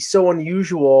 because he's so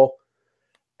unusual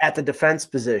at the defense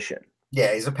position.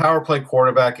 Yeah, he's a power play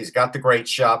quarterback. He's got the great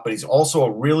shot, but he's also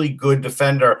a really good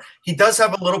defender. He does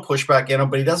have a little pushback in him,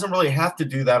 but he doesn't really have to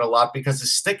do that a lot, because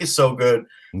his stick is so good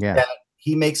that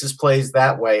he makes his plays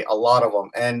that way, a lot of them.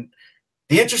 And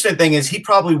the interesting thing is, he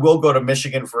probably will go to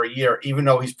Michigan for a year, even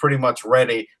though he's pretty much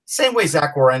ready. Same way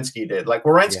Zach Werenski did. Like,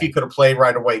 Werenski could have played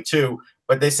right away too,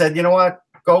 but they said, you know what,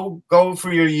 go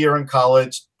for your year in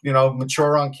college,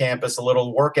 mature on campus a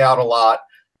little, work out a lot.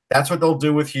 That's what they'll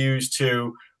do with Hughes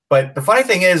too. But the funny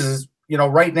thing is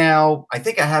right now, I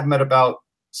think I have him at about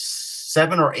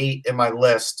 7 or 8 in my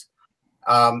list.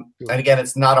 And again,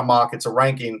 it's not a mock, it's a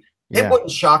ranking. It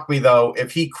wouldn't shock me, though,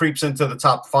 if he creeps into the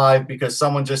top 5, because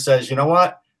someone just says, you know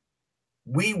what,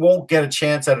 we won't get a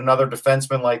chance at another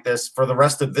defenseman like this for the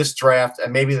rest of this draft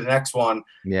and maybe the next one.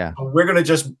 Yeah. We're going to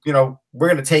just, we're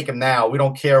going to take him now. We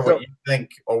don't care what you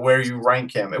think or where you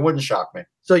rank him. It wouldn't shock me.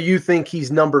 So you think he's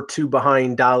number 2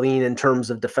 behind Dahlin in terms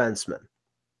of defensemen?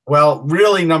 Well,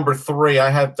 really number 3. I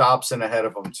have Dobson ahead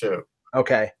of him, too.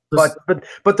 Okay.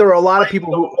 But there are a lot of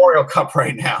people who Memorial Cup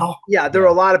right now. Yeah, there are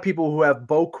a lot of people who have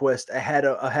Boquist ahead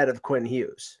of Quinn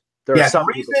Hughes. There's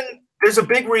a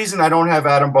big reason I don't have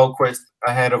Adam Boquist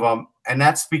ahead of him, and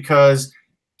that's because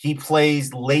he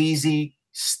plays lazy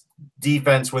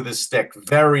defense with his stick,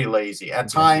 very lazy. At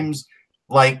times,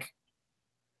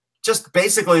 just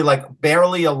basically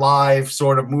barely alive,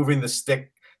 sort of moving the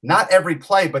stick. Not every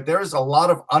play, but there's a lot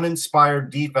of uninspired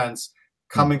defense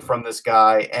coming from this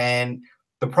guy. And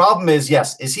the problem is,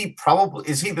 is he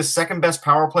the second best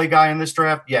power play guy in this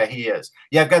draft? Yeah, he is.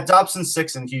 Yeah, I've got Dobson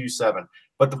 6 and Hughes 7.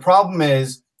 But the problem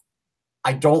is,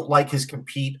 I don't like his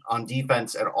compete on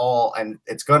defense at all, and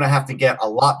it's going to have to get a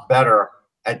lot better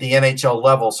at the NHL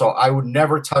level. So I would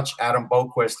never touch Adam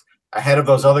Boquist ahead of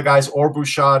those other guys, or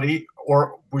Bouchard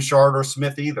or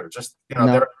Smith either. Just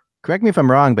they're. Correct me if I'm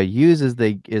wrong, but Hughes is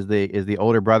the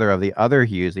older brother of the other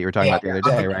Hughes that you were talking about the other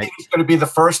day, right? He's going to be the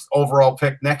first overall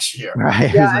pick next year.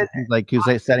 Right. Yeah,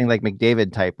 he's setting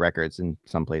McDavid type records in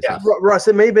some places. Yeah. Russ,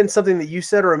 it may have been something that you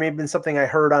said, or it may have been something I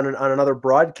heard on another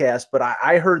broadcast, but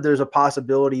I heard there's a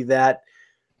possibility that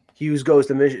Quinn Hughes goes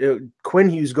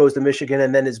to Michigan,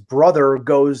 and then his brother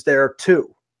goes there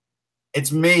too.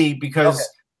 It's me, because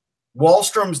Oliver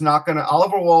Wahlstrom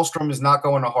is not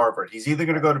going to Harvard. He's either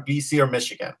going to go to BC or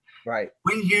Michigan. Right.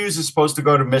 Quinn Hughes is supposed to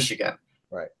go to Michigan.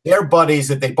 Right. They're buddies.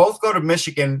 If they both go to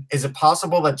Michigan, is it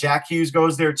possible that Jack Hughes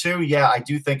goes there too? Yeah, I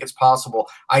do think it's possible.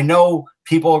 I know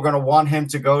people are going to want him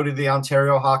to go to the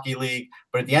Ontario Hockey League,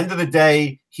 but at the end of the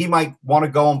day, he might want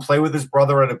to go and play with his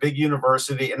brother at a big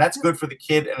university, and that's good for the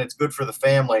kid and it's good for the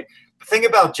family. The thing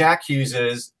about Jack Hughes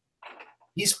is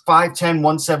he's 5'10",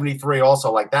 173 also.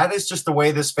 Like, that is just the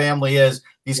way this family is.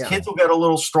 These kids will get a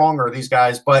little stronger, these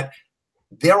guys, but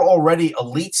they're already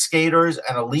elite skaters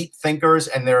and elite thinkers,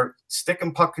 and their stick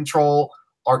and puck control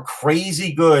are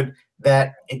crazy good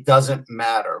that it doesn't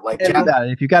matter. Like,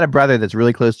 if you've got a brother that's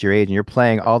really close to your age and you're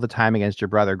playing all the time against your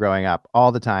brother growing up,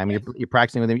 all the time, you're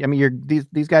practicing with him. I mean,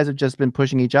 these guys have just been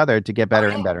pushing each other to get better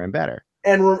and better and better.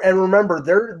 And remember,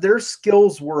 their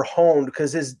skills were honed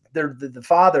because the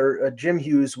father, Jim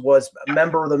Hughes, was a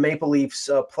member of the Maple Leafs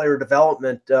player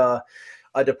development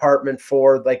department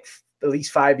for like at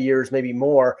least 5 years, maybe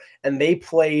more, and they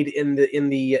played in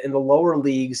the lower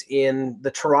leagues in the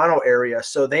Toronto area.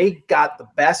 So they got the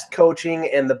best coaching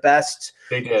and the best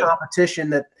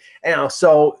competition that,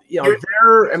 so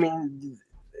they're, I mean,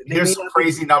 here's some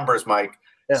crazy numbers, Mike.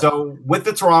 Yeah. So with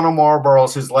the Toronto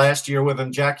Marlboros, his last year with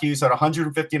him, Jack Hughes had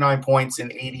 159 points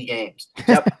in 80 games.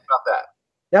 Yep. About that.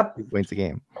 Yep. 2 points a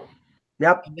game.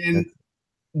 Yep. And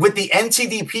with the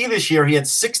NTDP this year, he had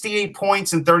 68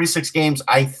 points in 36 games.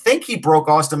 I think he broke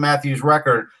Austin Matthews'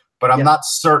 record, but I'm not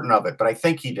certain of it. But I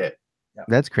think he did.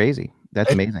 That's crazy.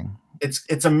 That's amazing.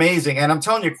 It's amazing. And I'm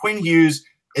telling you, Quinn Hughes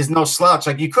is no slouch.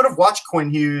 Like, you could have watched Quinn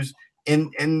Hughes in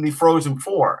the Frozen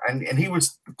Four, and he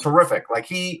was terrific. Like,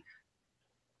 he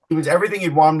was everything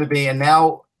you'd want him to be, and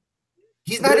now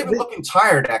he's not even looking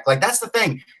tired. Like, that's the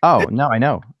thing. Oh no, I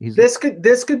know. This could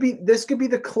be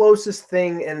the closest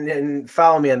thing, and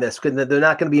follow me on this because they're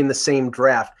not going to be in the same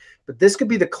draft, but this could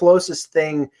be the closest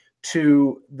thing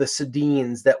to the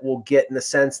Sedins that we'll get, in the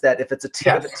sense that if it's a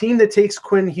team that takes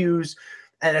Quinn Hughes,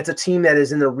 and it's a team that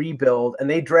is in the rebuild, and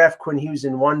they draft Quinn Hughes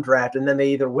in one draft, and then they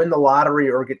either win the lottery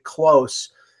or get close.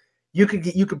 You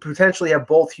could potentially have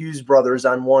both Hughes brothers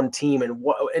on one team, and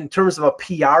in terms of a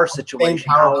PR situation,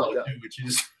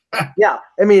 yeah,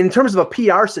 I mean, in terms of a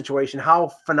PR situation,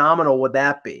 how phenomenal would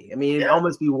that be? I mean, it'd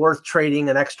almost be worth trading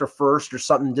an extra first or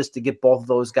something just to get both of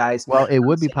those guys. Well, it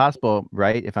would be possible,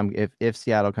 right? If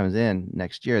Seattle comes in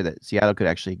next year, that Seattle could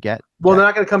actually get. Well, they're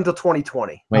not going to come till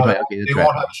 2020. They won't have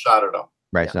a shot at them.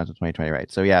 Right, so not until 2020, right?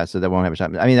 So yeah, so they won't have a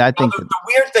shot. I mean, I think the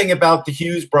weird thing about the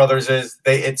Hughes brothers is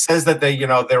it says that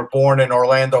they're born in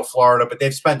Orlando, Florida, but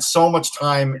they've spent so much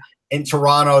time in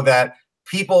Toronto that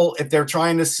people, if they're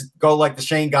trying to go like the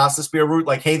Shane Gostisbehere route,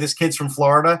 like, hey, this kid's from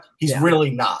Florida, he's really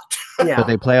not. Yeah, but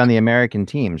they play on the American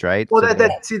teams, right? Well,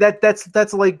 so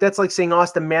that's like saying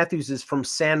Austin Matthews is from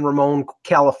San Ramon,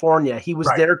 California. He was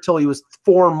there till he was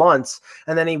 4 months,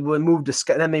 and then they moved to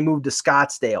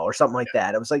Scottsdale or something like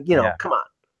that. It was like, come on.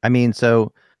 I mean,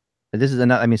 so this is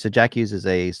another. I mean, so Jack Hughes is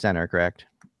a center, correct?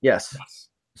 Yes.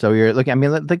 So you're looking. I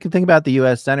mean, think about the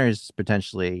U.S. centers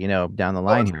potentially, down the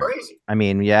line here. Crazy. I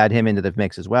mean, you add him into the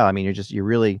mix as well. I mean, you're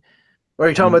really. Are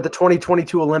you talking about the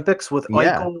 2022 Olympics with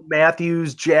Eichel,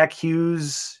 Matthews, Jack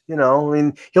Hughes? I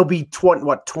mean, he'll be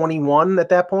 21 at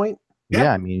that point.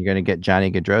 Yeah, I mean, you're gonna get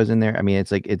Johnny Gaudreau's in there. I mean,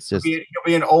 it's just he'll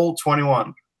be an old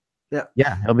 21.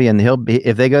 Yeah, he'll be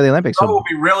if they go to the Olympics. He'll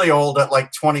be really old at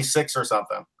like 26 or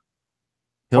something.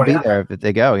 He'll be there if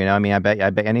they go. I mean, I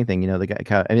bet anything. The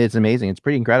guy. I mean, it's amazing. It's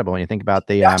pretty incredible when you think about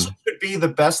the. Could be the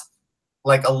best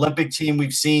like Olympic team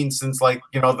we've seen since like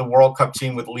the World Cup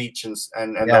team with Leach and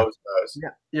those guys. Yeah,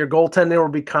 your goaltender will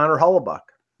be Connor Hellebuck.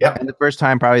 Yep. And the first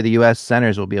time probably the U.S.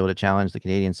 centers will be able to challenge the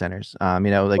Canadian centers.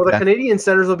 The Canadian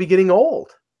centers will be getting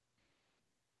old.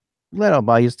 Little,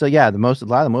 but you still, a lot of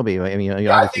them will be. I mean,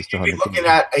 I think you'd be looking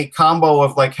at a combo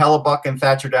of like Hellebuck and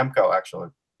Thatcher Demko, actually.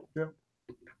 Yeah.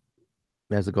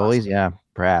 As the goalies,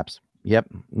 perhaps. Yep.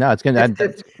 No, it's gonna.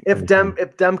 If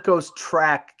Demko's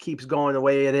track keeps going the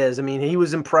way it is, I mean, he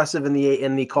was impressive in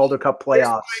the Calder Cup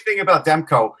playoffs. The thing about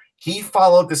Demko, he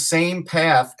followed the same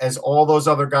path as all those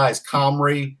other guys.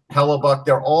 Comrie, Hellebuck,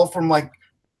 they're all from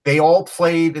they all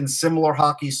played in similar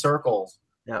hockey circles.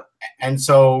 Yeah. And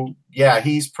so,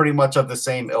 he's pretty much of the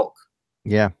same ilk.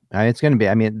 Yeah, it's going to be.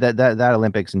 I mean, that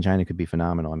Olympics in China could be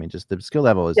phenomenal. I mean, just the skill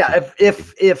level is. Yeah,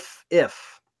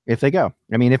 if they go.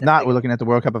 I mean, if not, we're looking at the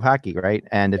World Cup of Hockey, right?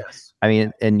 And I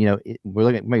mean, and we're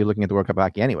looking at the World Cup of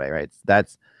Hockey anyway, right?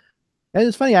 And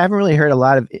it's funny. I haven't really heard a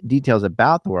lot of details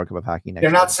about the World Cup of Hockey.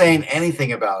 They're not saying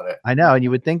anything about it. I know, and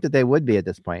you would think that they would be at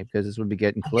this point because this would be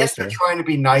getting closer. Yes, they're trying to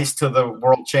be nice to the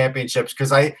World Championships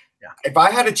because if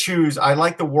I had to choose, I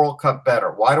like the World Cup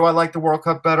better. Why do I like the World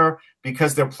Cup better?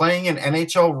 Because they're playing in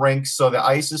NHL rinks, so the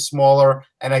ice is smaller,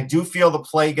 and I do feel the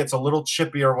play gets a little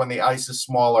chippier when the ice is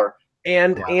smaller.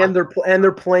 And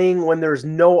they're playing when there's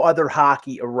no other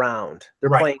hockey around.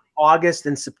 They're playing August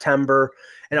and September,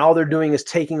 and all they're doing is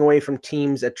taking away from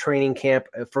teams at training camp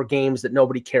for games that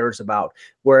nobody cares about.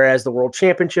 Whereas the World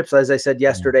Championships, as I said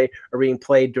yesterday, are being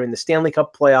played during the Stanley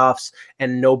Cup playoffs,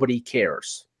 and nobody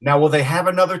cares. Now, will they have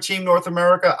another Team North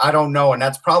America? I don't know, and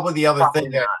that's probably the other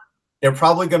thing. They're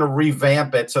probably going to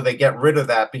revamp it so they get rid of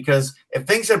that, because if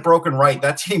things had broken right,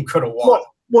 that team could have won.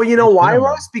 Well, you know why,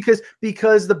 Russ? Because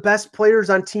the best players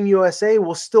on Team USA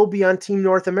will still be on Team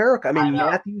North America. I mean,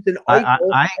 Matthews and Eichel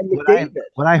and McDavid.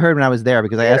 What I heard when I was there,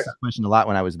 because I asked this question a lot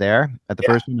when I was there at the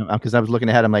first one, because I was looking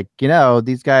ahead. I'm like,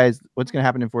 these guys, what's going to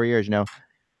happen in 4 years,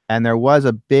 And there was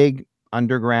a big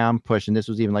underground push, and this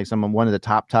was even like one of the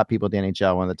top people at the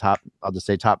NHL, one of the top, I'll just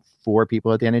say top 4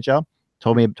 people at the NHL,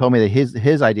 told me that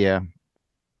his idea.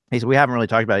 He said, we haven't really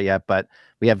talked about it yet, but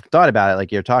we have thought about it like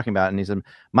you're talking about. And he said,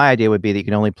 my idea would be that you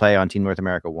can only play on Team North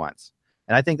America once.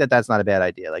 And I think that that's not a bad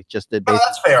idea. Like just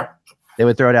that's fair. They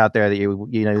would throw it out there that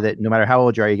that no matter how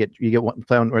old you are, you get one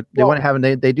play on. They want to have,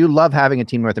 they do love having a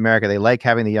Team North America. They like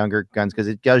having the younger guns because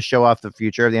it does show off the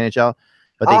future of the NHL.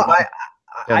 But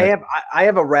I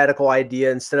have a radical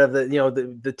idea instead of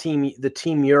the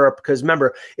team Europe, because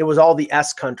remember it was all the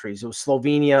S countries. It was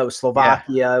Slovenia, it was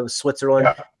Slovakia, it was Switzerland.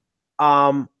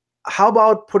 Yeah. How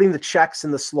about putting the Czechs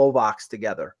and the Slovaks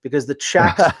together? Because the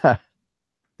Czechs,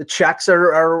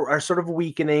 are sort of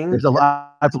weakening. There's a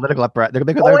lot of political uprising.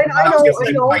 I know.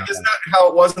 Isn't that how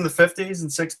it was in the 50s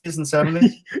and 60s and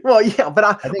 70s? Well, yeah, but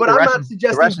I'm not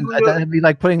suggesting it'd be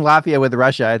like putting Latvia with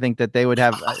Russia. I think that they would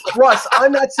have. Russ,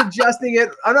 I'm not suggesting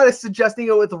it. I'm not suggesting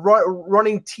it with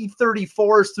running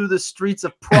T-34s through the streets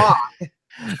of Prague.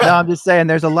 No, I'm just saying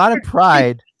there's a lot of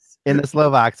pride in the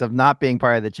Slovaks of not being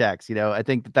part of the Czechs. I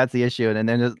think that's the issue. And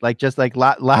then just like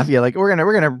Latvia, like we're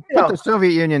gonna put the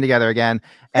Soviet Union together again,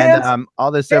 and all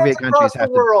the Soviet countries have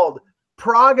to.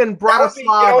 Prague and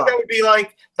Bratislava.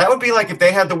 That would be like if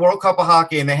they had the World Cup of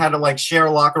hockey and they had to like share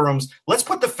locker rooms. Let's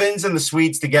put the Finns and the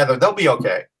Swedes together. They'll be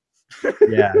okay.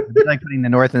 Yeah, it'd be like putting the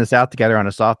North and the South together on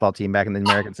a softball team back in the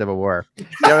American Civil War.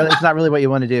 It's not really what you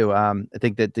want to do. I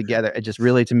think that together, it just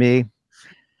really, to me,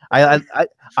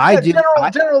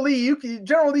 General Lee, you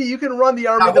can run the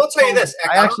Army. I will tell you this.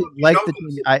 I actually liked the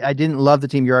team. I didn't love the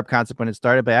Team Europe concept when it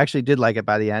started, but I actually did like it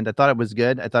by the end. I thought it was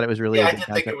good. I thought it was really. Yeah, I did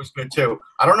think it was good too.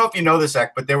 I don't know if you know this,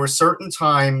 Ek, but there were certain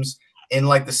times in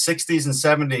like the 60s and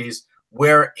 70s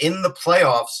where in the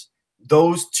playoffs,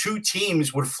 those two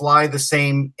teams would fly the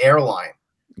same airline.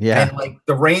 Yeah, and like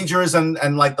the Rangers and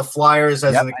like the Flyers.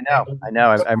 As an example, I know.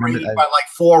 I remember by like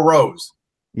 4 rows.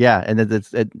 Yeah, and I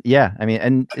mean,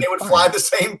 and they would fly the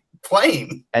same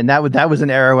plane. And that was an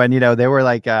era when they were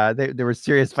like there were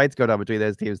serious fights going on between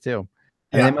those teams too.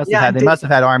 And they must have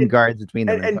had armed guards between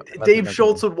them. And Dave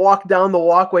Schultz would walk down the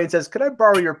walkway and says, "Could I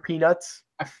borrow your peanuts?"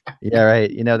 Yeah, right.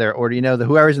 They're ordering.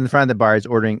 Whoever's in the front of the bar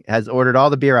has ordered all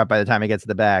the beer up by the time it gets to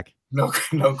the back. No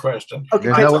question. Okay,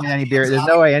 there's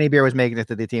no way any beer was making it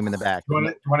to the team in the back.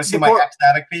 You want to see my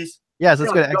ecstatic piece? Yes,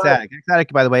 let's go to Ecstatic.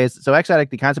 Ecstatic, by the way,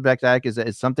 Ecstatic, the concept of Ecstatic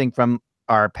is something from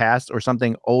our past or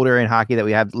something older in hockey that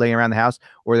we have laying around the house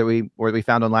or that we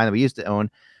found online that we used to own.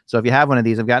 So if you have one of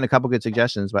these, I've gotten a couple good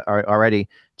suggestions already.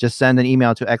 Just send an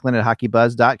email to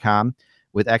Eklund@HockeyBuzz.com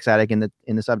with Ecstatic in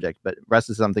the subject. But rest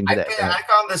is something today. I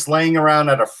found this laying around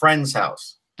at a friend's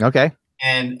house. Okay.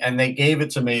 And they gave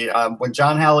it to me when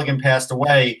John Halligan passed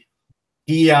away.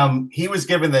 He was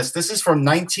given this. This is from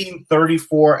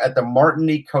 1934 at the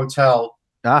Martinique Hotel.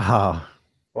 Oh,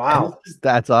 wow.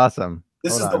 That's awesome.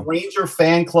 This is the Ranger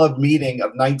fan club meeting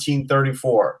of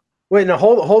 1934. Wait, now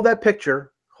hold that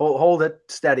picture. Hold it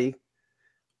steady.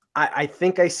 I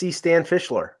think I see Stan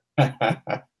Fischler.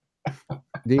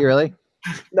 Do you really?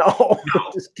 No,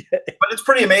 just kidding. But it's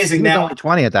pretty amazing. He was only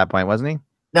 20 at that point, wasn't he?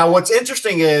 Now, what's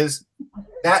interesting is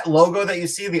that logo that you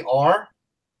see, the R.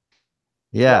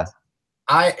 Yeah.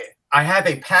 I have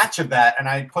a patch of that, and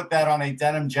I put that on a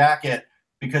denim jacket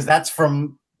because that's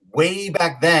from way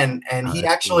back then. And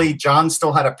John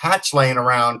still had a patch laying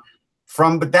around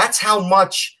but that's how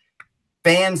much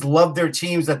fans loved their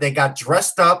teams that they got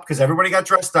dressed up, because everybody got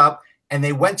dressed up, and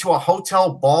they went to a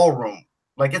hotel ballroom.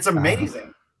 Like, it's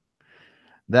amazing.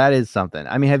 That is something.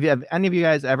 I mean, have any of you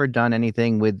guys ever done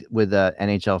anything with a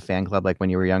NHL fan club, like when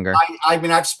you were younger? I mean,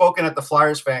 I've spoken at the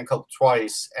Flyers fan club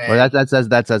twice. And well, that's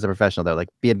as a professional though, like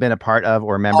been a part of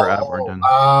or a member of or done.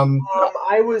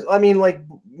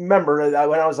 Remember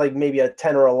when I was like maybe a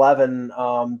 10 or 11,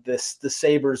 the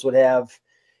Sabres would have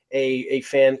a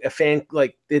fan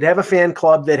like they'd have a fan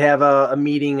club. They'd have a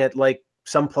meeting at like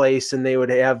some place, and they would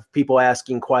have people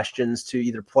asking questions to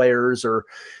either players or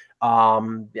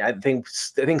I think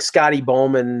Scotty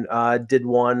Bowman did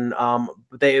one.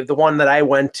 The one that I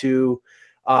went to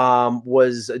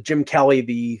was Jim Kelly,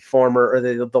 the former or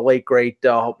the late great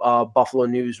Buffalo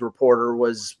News reporter,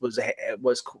 was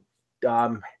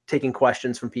taking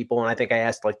questions from people, and I think I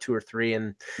asked like 2 or 3.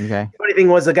 And Okay. the funny thing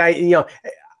was, the guy,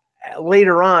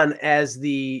 later on, as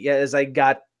I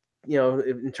got,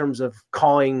 in terms of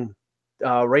calling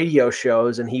radio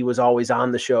shows, and he was always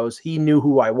on the shows, he knew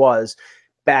who I was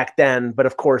back then. But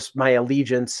of course, my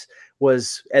allegiance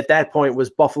was at that point was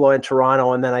Buffalo and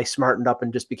Toronto, and then I smartened up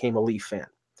and just became a Leaf fan.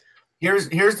 Here's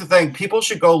the thing. People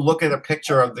should go look at a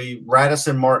picture of the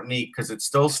Radisson Martinique because it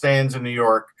still stands in New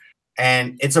York,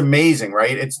 and it's amazing,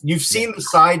 right? You've seen the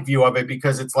side view of it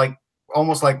because it's like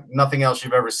almost like nothing else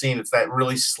you've ever seen. It's that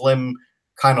really slim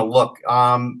kind of look.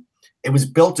 It was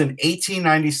built in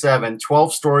 1897,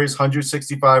 12 stories,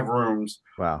 165 rooms.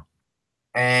 Wow.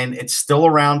 And it's still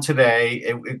around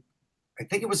today. I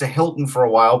think it was a Hilton for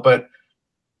a while, but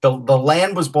the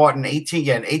land was bought in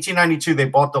 1892. They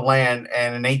bought the land,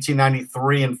 and in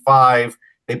 1893 and 5,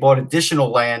 they bought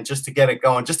additional land just to get it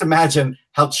going. Just imagine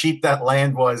how cheap that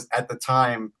land was at the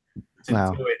time to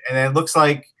do it. And it looks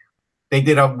like they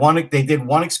did one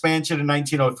expansion in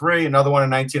 1903, another one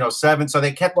in 1907. So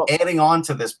they kept adding on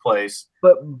to this place.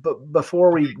 But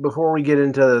before we get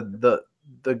into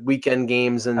the weekend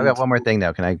games, and I've got one more thing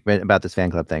though. Can I about this fan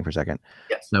club thing for a second?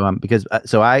 Yes. So because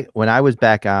when I was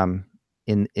back I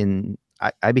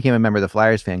became a member of the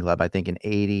Flyers fan club, I think in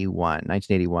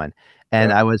 1981,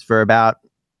 and I was for about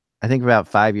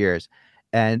 5 years,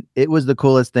 and it was the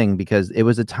coolest thing because it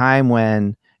was a time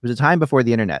before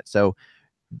the internet. So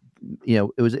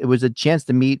it was a chance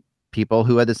to meet people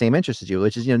who had the same interests as you,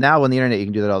 which is, now on the internet, you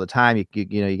can do that all the time. You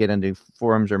get into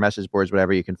forums or message boards,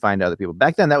 whatever, you can find other people.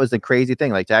 Back then, that was the crazy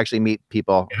thing, like to actually meet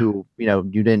people who,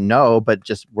 you didn't know, but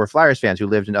just were Flyers fans who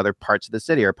lived in other parts of the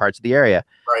city or parts of the area.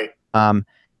 Right.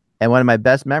 And one of my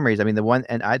best memories,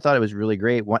 and I thought it was really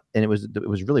great, and it was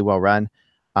really well run.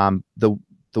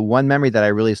 The one memory that I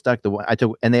really stuck, the one I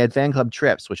took, and they had fan club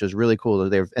trips, which was really cool.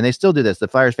 And they still do this. The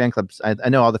Flyers fan clubs, I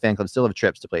know all the fan clubs still have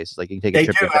trips to places. Like you can take a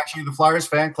trip. They do actually. The Flyers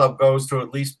fan club goes to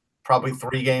at least probably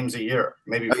 3 games a year,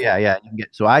 maybe. Oh, yeah.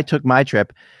 So I took my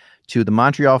trip to the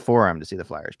Montreal Forum to see the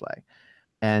Flyers play,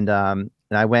 and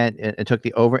I went and took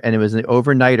and it was an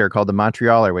overnighter called the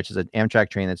Montrealer, which is an Amtrak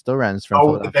train that still runs from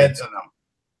Philadelphia. The beds in them.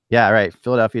 Yeah, right.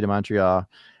 Philadelphia to Montreal.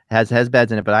 Has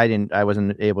beds in it, but I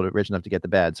wasn't rich enough to get the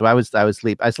bed. So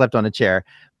I slept on a chair,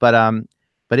 but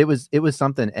it was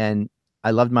something. And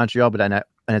I loved Montreal, and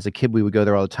as a kid, we would go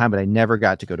there all the time, but I never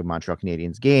got to go to a Montreal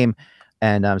Canadiens game.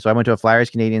 And so I went to a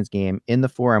Flyers Canadiens game in the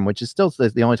Forum, which is still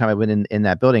the only time I've been in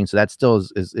that building. So that still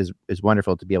is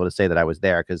wonderful to be able to say that I was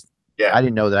there, because I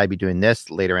didn't know that I'd be doing this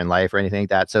later in life or anything like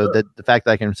that. So the fact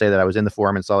that I can say that I was in the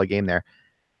Forum and saw a game there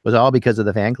was all because of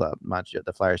the fan club,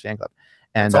 the Flyers fan club.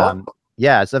 And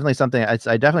yeah, it's definitely something I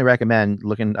definitely recommend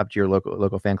looking up to your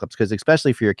local fan clubs, because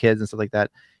especially for your kids and stuff like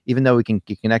that, even though we can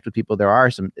connect with people,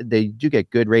 they do get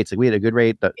good rates. Like we had a good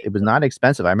rate, but it was not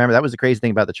expensive. I remember that was the crazy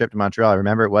thing about the trip to Montreal. I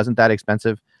remember it wasn't that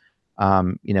expensive.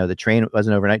 The train was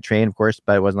an overnight train, of course,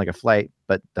 but it wasn't like a flight,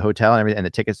 but the hotel and everything and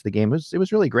the tickets to the game it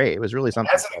was really great. It was really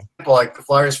something. As an example, like the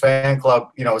Flyers fan club,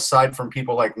 aside from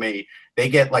people like me, they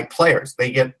get like players.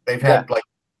 They've had like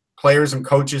players and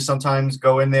coaches sometimes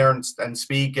go in there and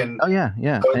speak. And so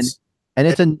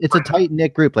it's a tight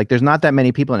knit group. Like there's not that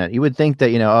many people in it. You would think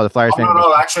that the Flyers.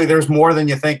 No, actually, there's more than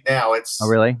you think now. Oh,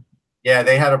 really? Yeah,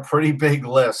 they had a pretty big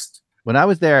list. When I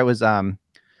was there, it was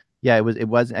it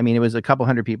was. I mean, it was a couple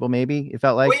hundred people, maybe. It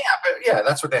felt like. Well, yeah,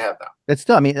 that's what they have now. It's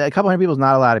still. I mean, a couple hundred people is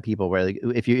not a lot of people. Where like,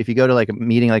 if you go to like a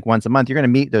meeting like once a month, you're going to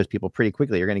meet those people pretty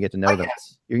quickly. You're going to get to know them.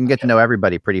 You can get to know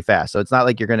everybody pretty fast. So it's not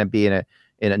like you're going to be in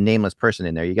a nameless person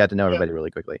in there. You got to know everybody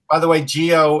really quickly. By the way,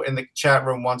 Gio in the chat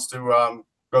room wants to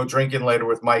go drinking later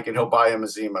with Mike, and he'll buy him a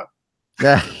Zima.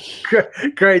 Yeah.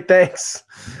 Great, thanks.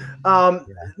 No,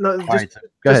 go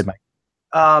ahead, Mike.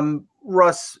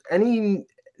 Russ, any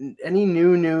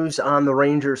new news on the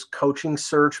Rangers coaching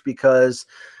search? Because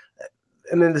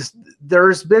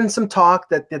there's been some talk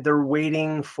that they're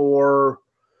waiting for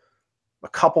a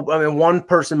couple. I mean, one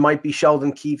person might be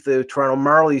Sheldon Keefe, the Toronto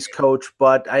Marlies coach,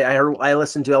 but I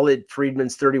listened to Elliot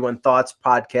Friedman's 31 Thoughts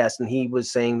podcast, and he was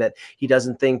saying that he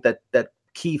doesn't think that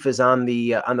Keefe is on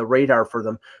the radar for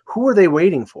them. Who are they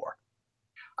waiting for?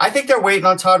 I think they're waiting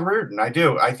on Todd Reardon. I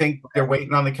do. I think they're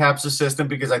waiting on the Caps assistant,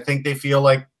 because I think they feel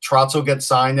like Trotz will get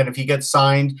signed, and if he gets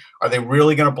signed, are they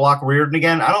really going to block Reardon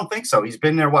again? I don't think so. He's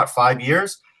been there 5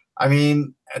 years. I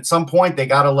mean, at some point they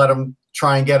got to let him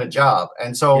try and get a job,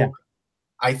 and so. Yeah.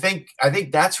 I think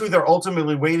that's who they're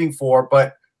ultimately waiting for,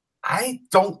 but I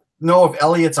don't know if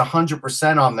Elliott's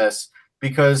 100% on this,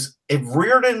 because if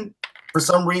Reardon for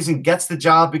some reason gets the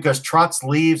job because Trotz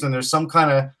leaves and there's some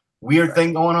kind of weird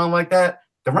thing going on like that,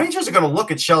 the Rangers are going to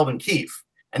look at Sheldon Keefe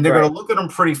and they're going to look at him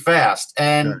pretty fast.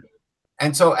 And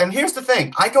here's the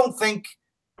thing. I don't think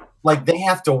like they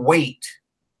have to wait.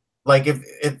 Like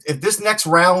if this next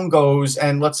round goes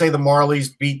and let's say the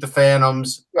Marlies beat the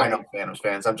Phantoms, I know Phantoms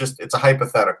fans, it's a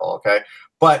hypothetical. Okay.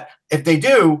 But if they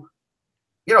do,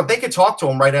 they could talk to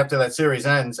him right after that series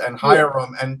ends and hire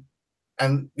him.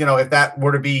 And if that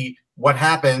were to be what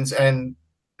happens and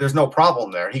there's no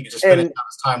problem there, he could just finish out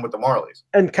his time with the Marlies.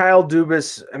 And Kyle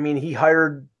Dubas, I mean, he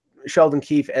hired Sheldon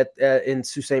Keefe in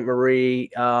Sault Ste. Marie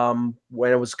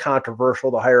when it was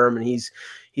controversial to hire him, and he's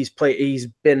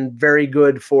been very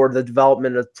good for the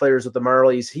development of players with the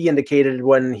Marlies. He indicated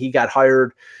when he got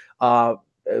hired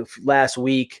last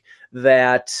week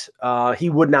that he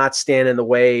would not stand in the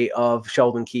way of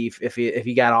Sheldon Keefe if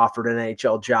he got offered an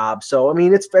NHL job. So I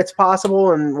mean, it's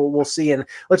possible, and we'll see. And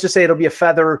let's just say it'll be a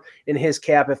feather in his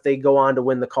cap if they go on to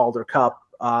win the Calder Cup.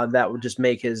 That would just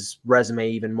make his resume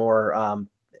even more,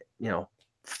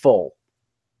 full.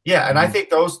 Yeah, and I think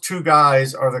those two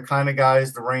guys are the kind of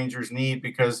guys the Rangers need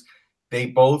because they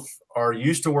both are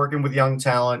used to working with young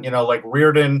talent. Like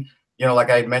Reardon.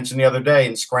 Like I had mentioned the other day,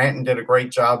 and Scranton did a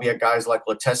great job. He had guys like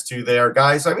Letestu there.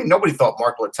 Guys, I mean, nobody thought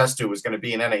Mark Letestu was going to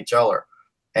be an NHLer.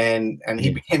 And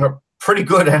he became a pretty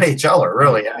good NHLer,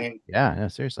 really. I mean, yeah,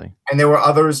 seriously. And there were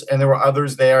others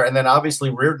there. And then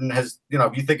obviously Reardon has,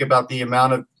 if you think about the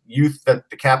amount of youth that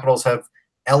the Capitals have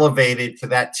elevated to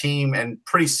that team and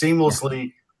pretty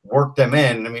seamlessly worked them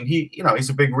in. I mean, he's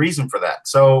a big reason for that.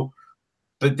 So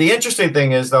the interesting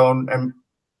thing is, though, and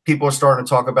people are starting to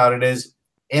talk about it, is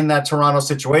in that Toronto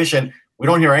situation, we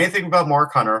don't hear anything about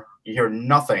Mark Hunter. You hear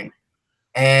nothing.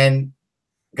 And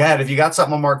go ahead, if you got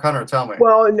something on Mark Hunter, tell me.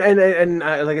 Well, and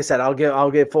like I said, I'll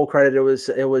give full credit.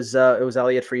 It was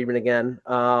Elliot Friedman again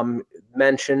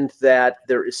mentioned that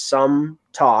there is some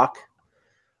talk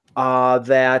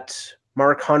that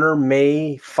Mark Hunter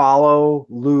may follow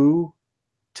Lou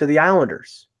to the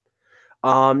Islanders.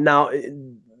 Now,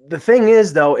 the thing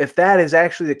is, though, if that is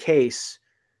actually the case,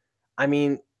 I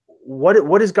mean,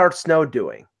 what is Garth Snow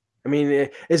doing? I mean,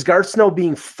 is Garth Snow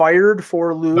being fired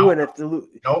for Lou? No. And if Lou,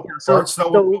 no, Garth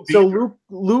Snow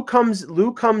Lou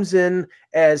comes in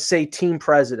as, say, team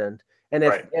president, and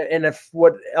if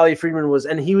what Elliot Friedman was,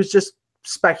 and he was just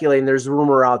speculating. There's a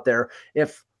rumor out there.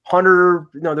 If Hunter,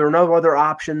 there are no other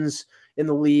options in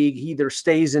the league. He either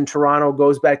stays in Toronto,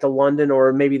 goes back to London,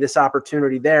 or maybe this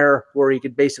opportunity there where he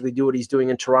could basically do what he's doing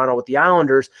in Toronto with the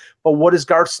Islanders. But what is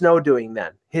Garth Snow doing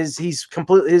then? His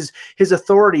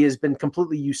authority has been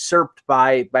completely usurped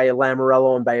by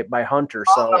Lamoriello and by Hunter.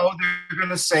 So they're going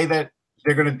to say that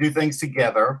they're going to do things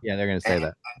together. Yeah, they're going to say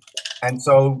that. And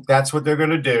so that's what they're going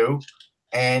to do.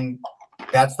 And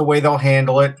that's the way they'll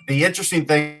handle it. The interesting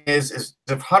thing is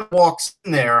if Hunter walks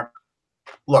in there,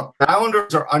 look, the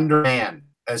Islanders are undermanned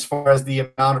as far as the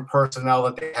amount of personnel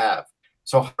that they have.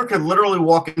 So Hunter could literally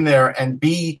walk in there and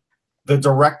be the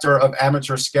director of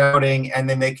amateur scouting, and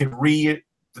then they could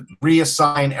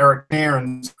reassign Eric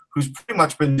Cairns, who's pretty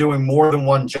much been doing more than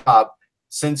one job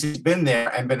since he's been there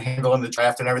and been handling the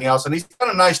draft and everything else. And he's done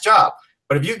a nice job.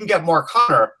 But if you can get Mark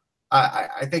Hunter,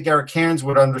 I think Eric Cairns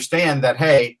would understand that,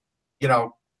 hey,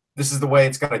 this is the way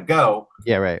it's got to go.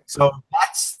 Yeah, right. So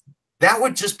that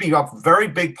would just be a very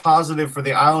big positive for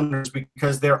the Islanders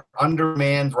because they're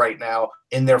undermanned right now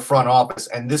in their front office.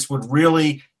 And this would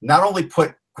really not only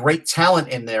put great talent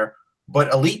in there,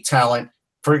 but elite talent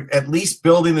for at least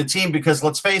building the team. Because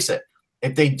let's face it,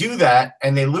 if they do that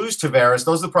and they lose Tavares,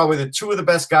 those are probably the two of the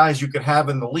best guys you could have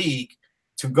in the league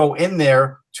to go in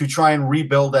there to try and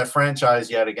rebuild that franchise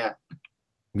yet again.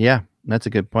 Yeah, that's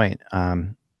a good point.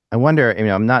 I wonder,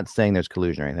 I'm not saying there's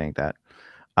collusion or anything like that.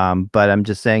 But I'm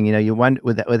just saying, you wonder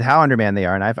with how undermanned they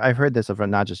are, and I've heard this from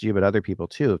not just you, but other people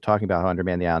too, talking about how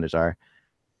undermanned the Islanders are.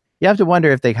 You have to wonder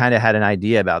if they kind of had an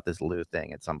idea about this Lou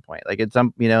thing at some point, like at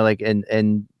some,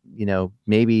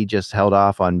 maybe just held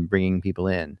off on bringing people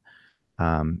in.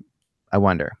 I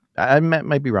wonder. I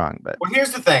might be wrong, but well,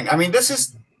 here's the thing. I mean, this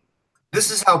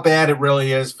is how bad it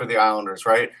really is for the Islanders,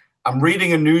 right? I'm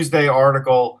reading a Newsday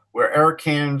article where Eric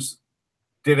Cairns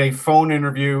did a phone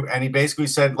interview, and he basically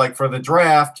said, like, for the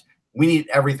draft, we need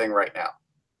everything right now.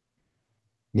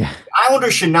 Yeah. The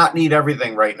Islanders should not need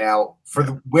everything right now for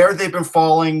where they've been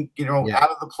falling, out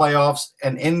of the playoffs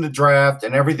and in the draft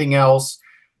and everything else.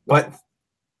 But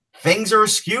things are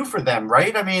askew for them,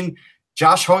 right? I mean,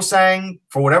 Josh Hosang,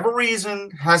 for whatever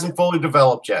reason, hasn't fully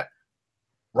developed yet.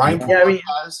 Ryan Poulin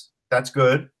has. That's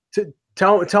good.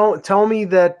 Tell me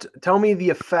the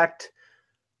effect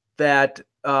that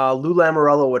Lou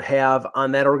Lamoriello would have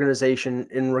on that organization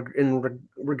in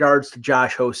regards to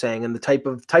Josh Hosang and the type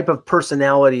of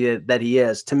personality that he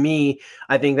is. To me,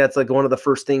 I think that's like one of the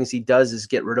first things he does is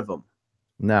get rid of him.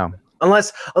 No,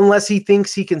 unless he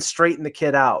thinks he can straighten the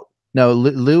kid out. No,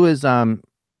 Lou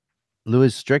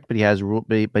is strict, but he has rule,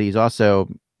 but he's also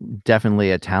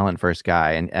definitely a talent first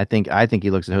guy, and I think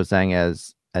he looks at Hosang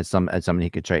as somebody he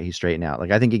could straighten out.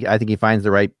 Like I think he finds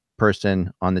the right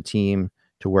person on the team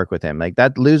to work with him. Like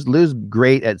that, Lou's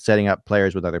great at setting up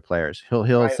players with other players. He'll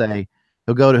Right. say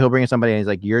he'll bring in somebody and he's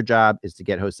like, your job is to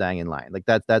get Hosang in line. Like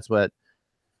that's what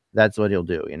he'll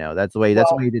do. You know, that's the way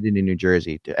he did it in New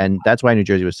Jersey, and that's why New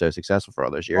Jersey was so successful for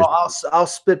all those years. Well,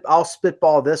 I'll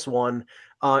spitball this one.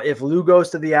 If Lou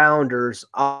goes to the Islanders,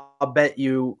 I'll bet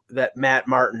you that Matt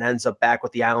Martin ends up back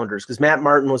with the Islanders because Matt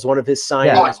Martin was one of his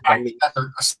signings. I think that's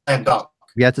a slam dunk.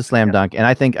 Yeah, it's a slam dunk, and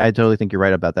I totally think you're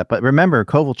right about that. But remember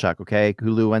Kovalchuk, okay?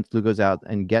 Lou goes out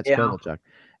and gets Kovalchuk,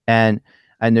 and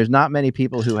there's not many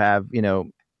people who have, you know.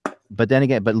 But then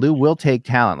again, Lou will take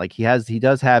talent. Like he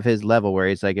does have his level where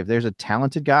he's like, if there's a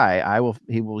talented guy,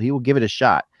 he will give it a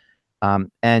shot.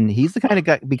 And he's the kind of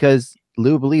guy, because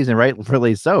Lou believes, and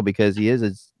rightfully so, because he is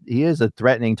a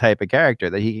threatening type of character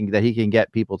that he can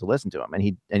get people to listen to him, and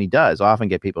he does often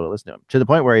get people to listen to him to the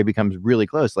point where he becomes really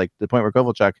close, like the point where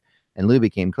Kovalchuk and Lou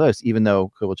became close. Even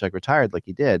though Kovalchuk retired like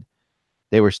he did,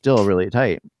 they were still really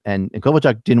tight. And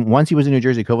Kovalchuk didn't, once he was in New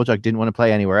Jersey, Kovalchuk didn't want to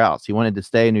play anywhere else. He wanted to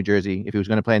stay in New Jersey. If he was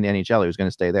going to play in the NHL, he was going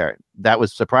to stay there. That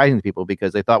was surprising to people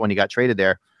because they thought when he got traded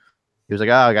there, he was like,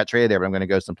 oh, I got traded there, but I'm going to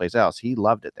go someplace else. He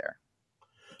loved it there.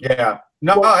 Yeah.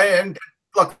 No, and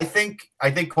look, I think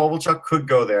Kovalchuk could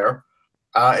go there.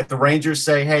 If the Rangers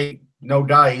say, hey, no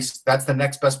dice, that's the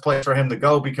next best place for him to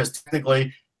go, because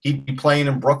technically he'd be playing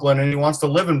in Brooklyn and he wants to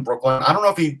live in Brooklyn. I don't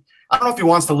know if he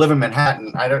wants to live in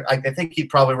Manhattan. I think he'd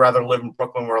probably rather live in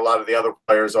Brooklyn, where a lot of the other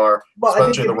players are. Well,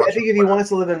 I think if he wants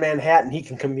to live in Manhattan, he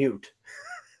can commute.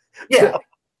 Yeah.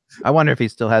 I wonder if he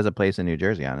still has a place in New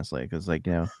Jersey, honestly, because, like,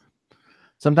 you know,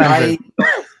 sometimes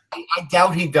I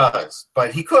doubt he does,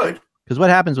 but he could. Because what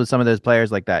happens with some of those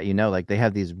players like that, you know, like they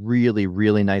have these really,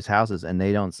 really nice houses and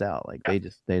they don't sell. Like they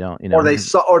don't, you know,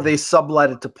 or they sublet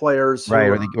it to players, right?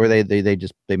 Or they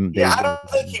Yeah, I don't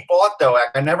think he bought though.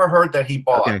 I never heard that he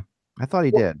bought. Okay. I thought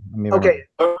he did. Okay,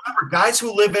 but remember, guys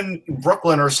who live in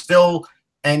Brooklyn are still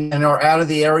and are out of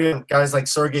the area. Guys like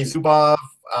Sergei Zubov.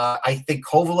 I think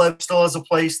Kovalev still has a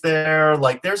place there.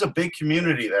 Like, there's a big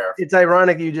community there. It's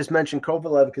ironic you just mentioned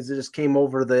Kovalev, because it just came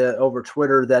over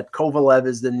Twitter that Kovalev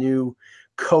is the new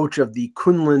coach of the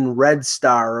Kunlun Red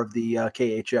Star of the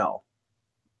KHL.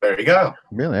 There you go.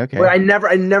 Really? Okay. But I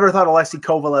never thought Alexei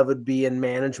Kovalev would be in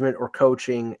management or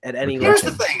coaching at any level. Here's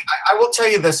the thing. I will tell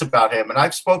you this about him, and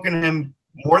I've spoken to him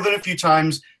more than a few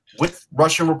times with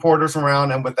Russian reporters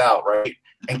around and without, right?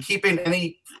 And keeping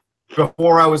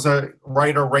before I was a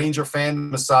writer, Ranger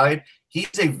fan aside, he's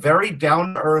a very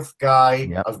down-to-earth guy,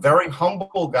 a very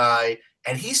humble guy,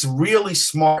 and he's really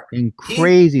smart. And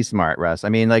crazy smart, Russ. I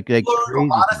mean, like learned a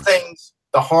lot of things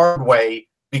the hard way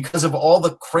because of all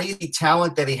the crazy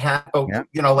talent that he had. But,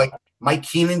 you know, like Mike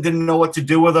Keenan didn't know what to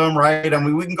do with him, right? I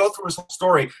mean, we can go through his whole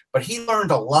story, but he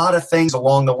learned a lot of things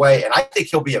along the way, and I think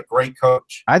he'll be a great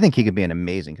coach. I think he could be an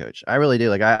amazing coach. I really do.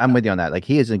 Like, I'm with you on that. Like,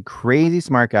 he is a crazy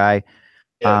smart guy.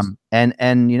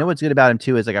 And you know what's good about him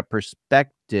too is like a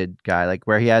perspective guy, like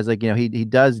where he has, like, you know, he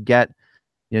does get,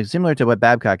 you know, similar to what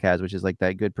Babcock has, which is like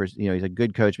that good person. You know, he's a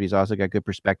good coach, but he's also got good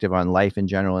perspective on life in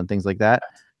general and things like that.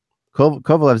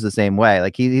 Kovalev's the same way.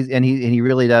 Like he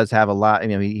really does have a lot. I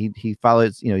mean, he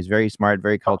follows. You know, he's very smart,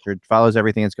 very cultured, follows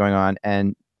everything that's going on,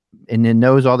 and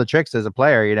knows all the tricks as a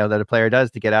player. You know, that a player does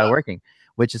to get out of working.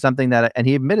 Which is something that, and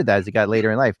he admitted that as he got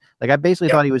later in life. Like, I basically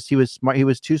thought he was smart. He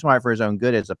was too smart for his own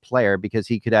good as a player, because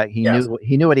he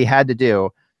knew what he had to do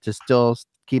to still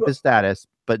keep his status,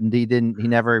 but he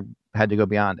never had to go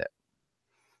beyond it.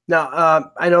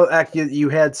 Now, I know you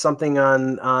had something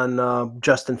on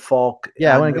Justin Falk.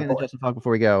 Yeah, I want to get into Justin Falk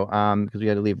before we go, because we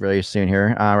had to leave really soon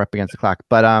here. We're up against the clock,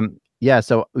 but yeah,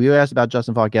 so we asked about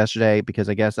Justin Falk yesterday because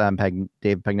I guess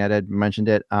Dave Pagnetta had mentioned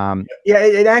it. Yeah,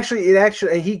 it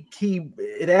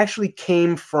actually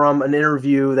came from an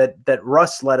interview that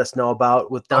Russ let us know about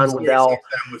with Don Waddell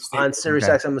on Sirius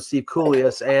XM with Steve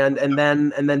Kouleas, and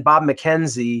then Bob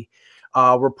McKenzie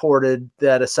reported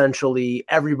that essentially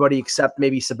everybody except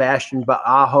maybe Sebastian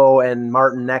Aho and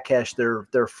Martin Neckesh,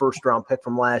 their first round pick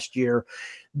from last year,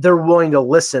 they're willing to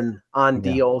listen on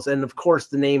deals. And of course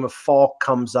the name of Falk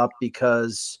comes up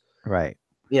because, right.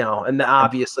 You know, and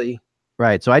obviously.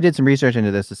 Right. So I did some research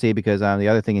into this to see, because the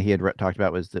other thing he had talked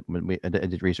about was that when I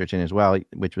did research in as well,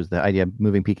 which was the idea of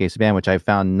moving PK Subban, which I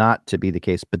found not to be the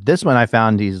case. But this one I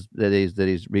found he's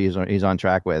on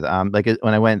track with. Like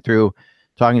when I went through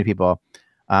talking to people,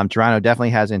 Toronto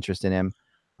definitely has interest in him.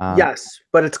 Yes,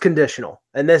 but it's conditional,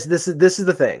 and this is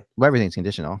the thing. Well, everything's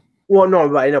conditional. Well, no,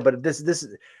 but I know, but this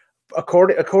is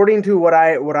according to what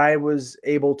I was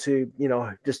able to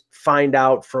just find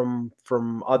out from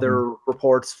other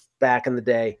reports back in the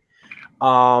day.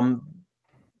 The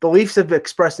Leafs have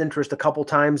expressed interest a couple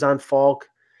times on Falk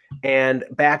and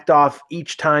backed off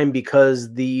each time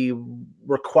because the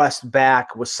request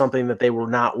back was something that they were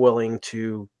not willing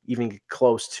to even get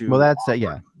close to. Well, that's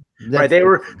yeah. Right,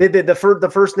 the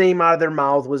first name out of their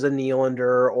mouth was a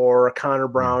Nylander or a Connor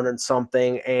Brown and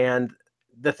something. And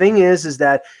the thing is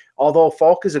that although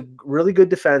Falk is a really good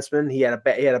defenseman, he had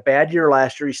a bad year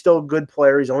last year. He's still a good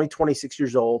player. He's only 26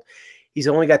 years old. He's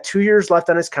only got 2 years left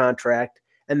on his contract,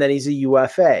 and then he's a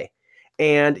UFA.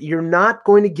 And you're not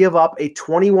going to give up a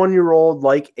 21-year-old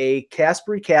like a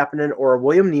Kasperi Kapanen or a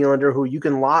William Nylander who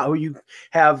you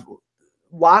have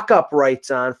lockup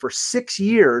rights on for 6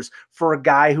 years for a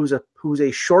guy who's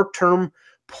a short-term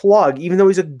plug, even though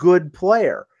he's a good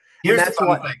player. Here's the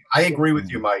funny thing. I agree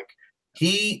with you, Mike.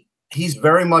 He's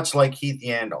very much like Heath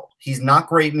Yandel. He's not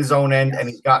great in his own end, and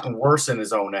he's gotten worse in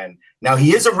his own end. Now,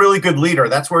 he is a really good leader.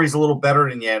 That's where he's a little better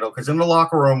than Yandel, because in the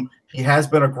locker room, he has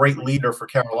been a great leader for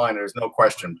Carolina. There's no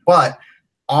question. But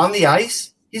on the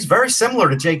ice, he's very similar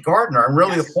to Jake Gardiner, and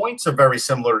really the points are very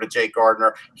similar to Jake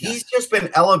Gardiner. He's just been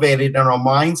elevated in our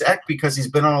mind's eye because he's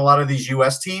been on a lot of these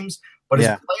U.S. teams, but his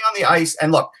play on the ice,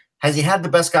 and look, has he had the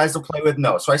best guys to play with?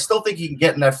 No. So I still think he can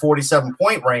get in that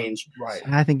 47-point range. Right.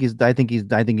 I think he's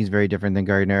very different than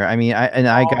Gardner. I mean,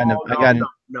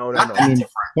 No. I mean,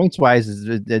 points wise,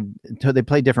 they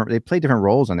play different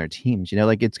roles on their teams.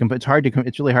 Like it's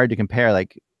really hard to compare.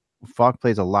 Like Falk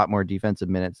plays a lot more defensive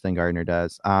minutes than Gardner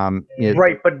does.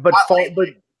 Right, but Falk, but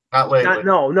not lately.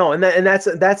 No, and that's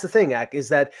the thing, Ak, is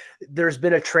that there's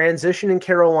been a transition in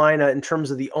Carolina in terms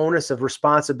of the onus of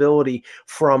responsibility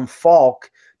from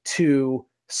Falk to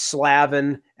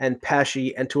Slavin and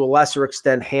Pesci, and to a lesser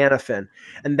extent Hannafin.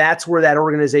 And that's where that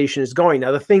organization is going.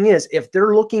 Now, the thing is, if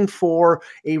they're looking for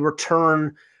a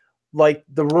return, like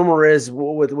the rumor is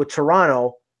with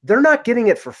Toronto, they're not getting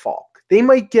it for Falk. They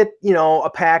might get, a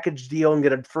package deal and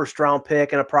get a first-round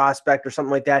pick and a prospect or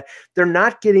something like that. They're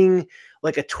not getting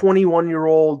like a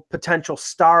 21-year-old potential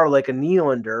star like a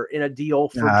Nylander in a deal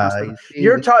for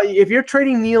if you're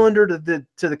trading Nylander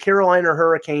to the Carolina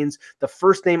Hurricanes, the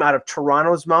first name out of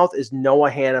Toronto's mouth is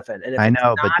Noah Hannafin. And I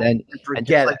know, but then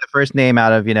forget like the first name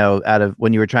out of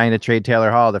when you were trying to trade Taylor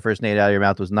Hall, the first name out of your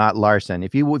mouth was not Larson.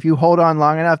 If you hold on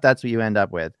long enough, that's what you end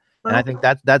up with. And I think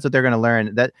that's what they're going to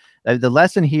learn. That the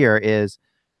lesson here is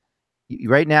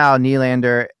right now,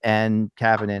 Nylander and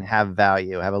Kapanen have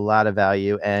a lot of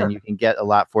value, and you can get a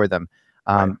lot for them.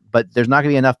 But there's not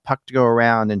going to be enough puck to go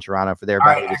around in Toronto for their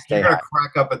value to stay. You're going to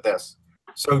crack up at this.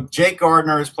 So Jake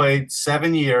Gardiner has played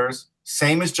 7 years,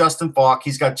 same as Justin Falk.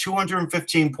 He's got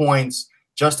 215 points.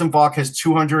 Justin Falk has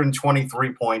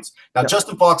 223 points. Now,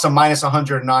 Justin Falk's a minus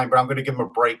 109, but I'm going to give him a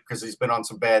break because he's been on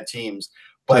some bad teams.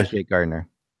 But Jake Gardiner.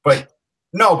 But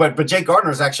Jake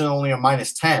Gardiner is actually only a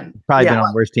minus 10. Probably been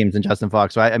on worse teams than Justin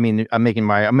Falk. So I mean, I'm making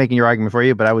your argument for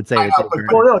you, but I would say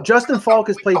Justin Falk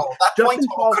has played. Justin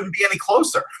Falk couldn't be any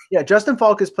closer. Yeah, Justin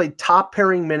Falk has played top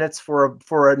pairing minutes for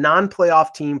a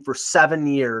non-playoff team for 7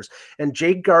 years, and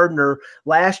Jake Gardiner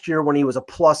last year when he was a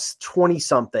plus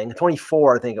 20-something,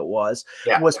 24, I think it was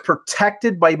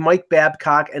protected by Mike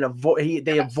Babcock, and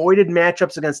they avoided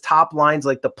matchups against top lines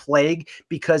like the plague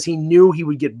because he knew he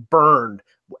would get burned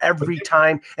every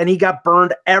time, and he got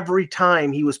burned every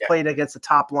time he was played against the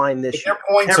top line this year. Their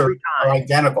points are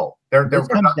identical. I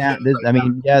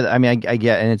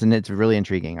get, and it's a really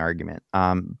intriguing argument.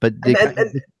 But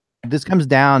this comes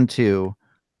down to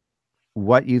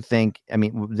what you think. I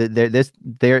mean,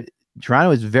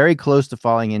 Toronto is very close to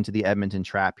falling into the Edmonton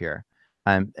trap here.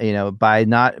 By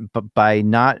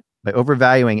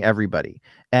overvaluing everybody,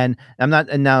 and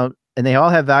they all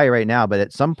have value right now, but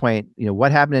at some point,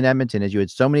 what happened in Edmonton is you had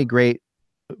so many great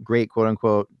quote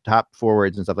unquote top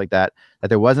forwards and stuff like that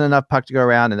there wasn't enough puck to go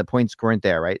around and the points weren't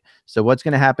there, right? So what's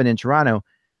going to happen in Toronto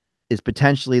is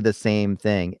potentially the same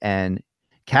thing. And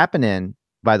Kapanen,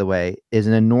 by the way, is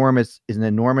an enormous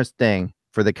thing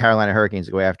for the Carolina Hurricanes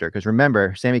to go after. Because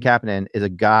remember, Sammy Kapanen is a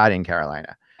god in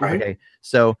Carolina. Right. Okay,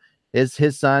 so is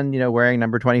his son, wearing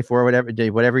number 24, whatever,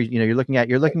 you're looking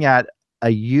at a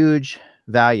huge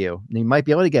value. And you might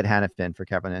be able to get Hannafin for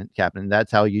Kapanen.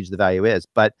 That's how huge the value is.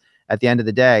 But at the end of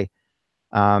the day,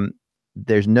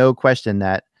 there's no question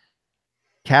that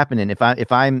Kapanen,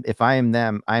 if I am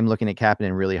them, I'm looking at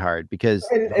Kapanen really hard because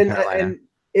and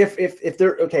if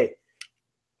they're okay,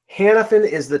 Hanifin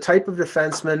is the type of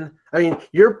defenseman. I mean,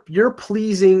 you're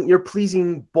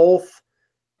pleasing both.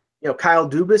 Kyle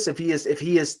Dubas, if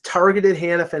he is targeted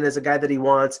Hanifin as a guy that he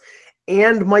wants,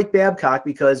 and Mike Babcock,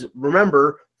 because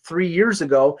remember 3 years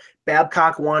ago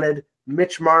Babcock wanted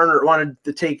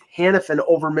to take Hanifin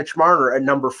over Mitch Marner at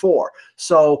number 4.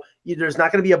 So there's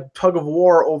not going to be a tug of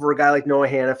war over a guy like Noah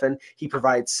Hanifin. He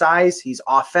provides size. He's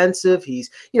offensive.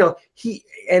 He's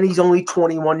only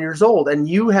 21 years old, and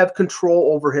you have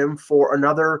control over him for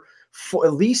another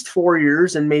at least 4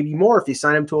 years and maybe more if you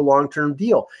sign him to a long-term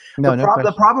deal.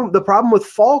 The problem with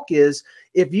Falk is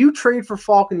if you trade for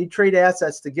Falk and you trade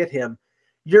assets to get him,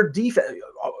 your defense,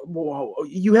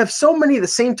 you have so many of the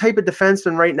same type of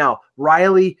defensemen right now.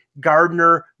 Riley,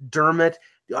 Gardner, Dermott.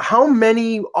 How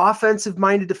many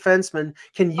offensive-minded defensemen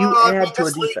can you add to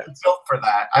a defense? Built for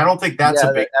that. I don't think that's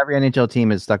a big. Every NHL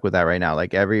team is stuck with that right now.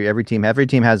 Like every team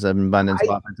has an abundance of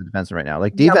offensive defensemen right now.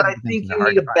 Like defense. I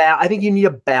think you need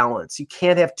a balance. You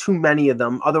can't have too many of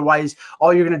them. Otherwise,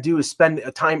 all you're going to do is spend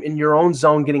time in your own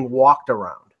zone getting walked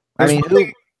around. I mean,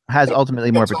 who has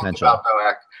ultimately more potential?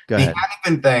 Go ahead.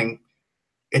 The Hanifin thing,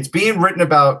 it's being written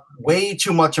about way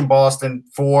too much in Boston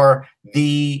for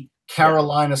the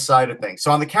Carolina side of things.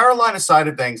 So on the Carolina side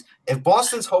of things, if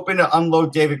Boston's hoping to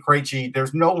unload David Krejci,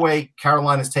 there's no way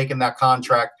Carolina's taking that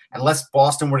contract unless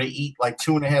Boston were to eat like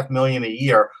 $2.5 million a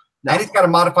year. And he's got a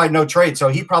modified no trade, so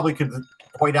he probably could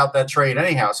point out that trade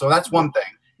anyhow. So that's one thing.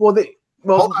 Go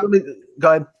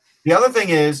ahead. The other thing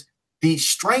is the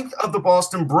strength of the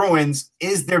Boston Bruins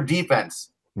is their defense.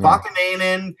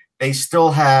 Vakanainen, they still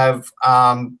have,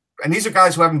 and these are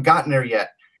guys who haven't gotten there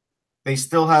yet. They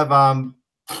still have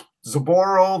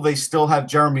Zaboral. They still have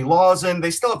Jeremy Lawson. They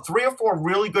still have 3 or 4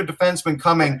 really good defensemen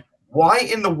coming. Why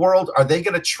in the world are they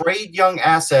going to trade young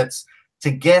assets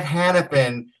to get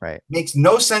Hanifin? Right. Makes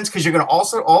no sense because you're going to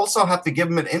also have to give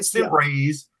him an instant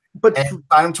raise and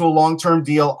sign him to a long-term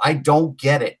deal. I don't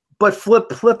get it. But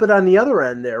flip it on the other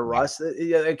end there, Russ.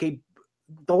 Okay,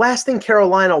 the last thing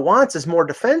Carolina wants is more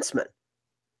defensemen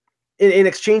in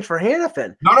exchange for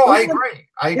Hanifin. No, I agree.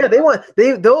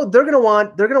 They're gonna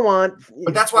want.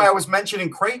 But that's why I was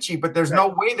mentioning Krejci. But there's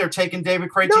no way they're taking David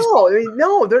Krejci.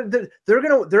 No,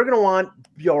 they're gonna want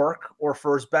Bjork or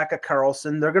Forsbacka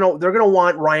Karlsson. They're gonna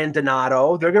want Ryan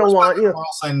Donato. They're gonna want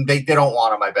Karlsson. They don't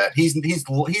want him. I bet he's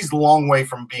a long way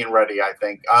from being ready. I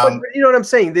think. But you know what I'm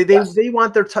saying? They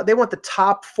want the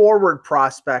top forward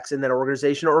prospects in that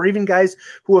organization, or even guys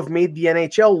who have made the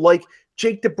NHL, like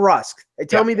Jake DeBrusk. They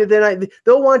tell me that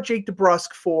they'll want Jake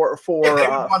DeBrusk for they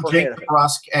want Jake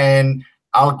DeBrusk, and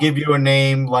I'll give you a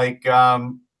name like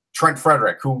Trent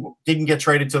Frederick, who didn't get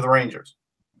traded to the Rangers.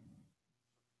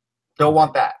 They'll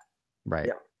want that, right?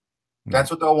 Yeah.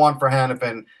 That's what they'll want for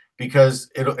Hanifin,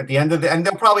 because at the end of and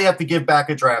they'll probably have to give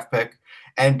back a draft pick,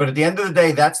 but at the end of the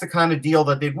day, that's the kind of deal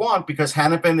that they'd want, because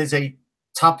Hanifin is a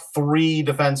top 3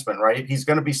 defenseman, right? He's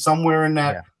going to be somewhere in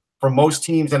that for most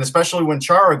teams, and especially when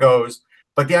Chara goes.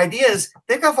 But the idea is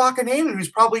they got Vakanainen, who's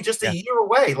probably just a year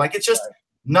away. Like, it's just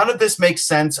none of this makes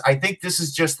sense. I think this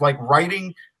is just like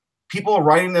people are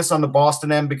writing this on the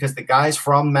Boston end because the guy's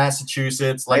from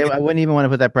Massachusetts. Like, I wouldn't even want to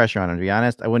put that pressure on him, to be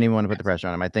honest. I wouldn't even want to put the pressure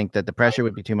on him. I think that the pressure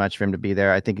would be too much for him to be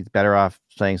there. I think he's better off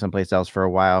playing someplace else for a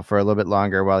while, for a little bit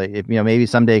longer, while maybe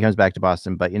someday he comes back to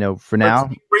Boston. But for now,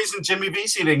 the reason Jimmy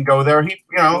Vesey didn't go there,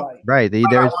 right.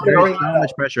 There's so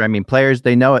much pressure. I mean, players,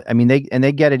 they know it. I mean,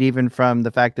 they get it even from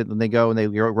the fact that when they go and they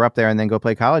grow up there and then go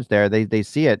play college there, they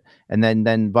see it. And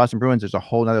then Boston Bruins, there's a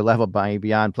whole other level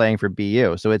beyond playing for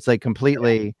BU. So it's like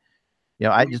completely.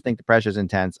 I just think the pressure is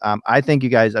intense. I think you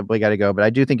guys, we got to go, but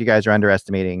I do think you guys are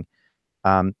underestimating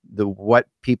what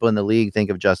people in the league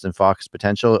think of Justin Falk's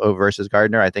potential versus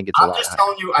Gardner. I think it's. I'm just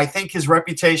telling you, I think his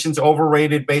reputation's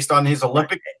overrated based on his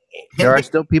Olympic. There are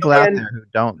still people out there who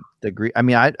don't agree. I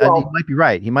mean, he might be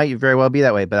right. He might very well be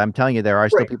that way, but I'm telling you, there are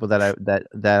still people that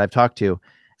I've talked to.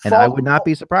 And I would not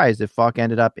be surprised if Falk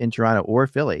ended up in Toronto or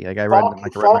Philly. Like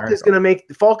Falk is going to make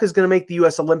the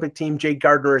U.S. Olympic team. Jake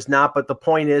Gardner is not. But the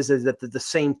point is that the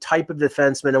same type of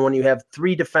defenseman, and when you have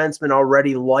 3 defensemen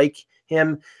already like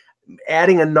him,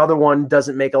 adding another one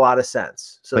doesn't make a lot of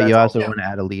sense. So, but you also want to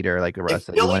add a leader like the rest.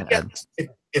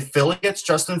 If Philly gets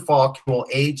Justin Falk, he will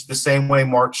age the same way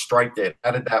Mark Streit did.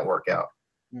 How did that work out?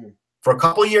 For a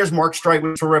couple of years, Mark Streit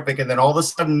was terrific, and then all of a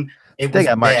sudden, they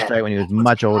got Mark Streit when he was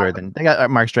much older than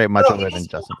Justin.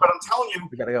 But I'm telling you,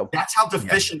 we gotta go. That's how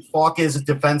deficient Falk is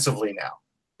defensively now.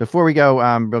 Before we go,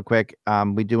 real quick,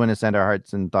 we do want to send our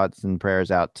hearts and thoughts and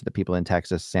prayers out to the people in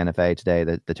Texas, Santa Fe today,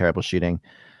 the terrible shooting.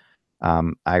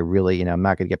 I really, I'm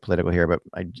not going to get political here, but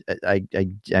I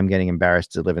am getting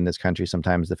embarrassed to live in this country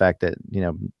sometimes. The fact that,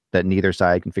 that neither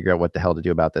side can figure out what the hell to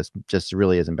do about this just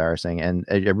really is embarrassing. And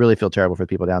I really feel terrible for the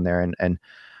people down there, and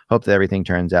hope that everything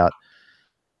turns out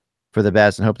for the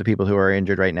best, and hope the people who are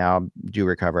injured right now do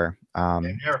recover.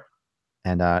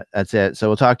 And that's it. So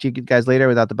we'll talk to you guys later.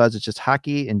 Without the buzz, it's just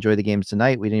hockey. Enjoy the games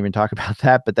tonight. We didn't even talk about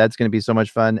that, but that's going to be so much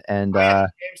fun. And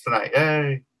games tonight.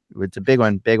 Yay. It's a big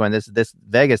one. This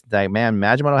Vegas tonight, man.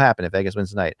 Imagine what'll happen if Vegas wins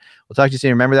tonight. We'll talk to you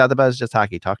soon. Remember, Without the buzz, it's just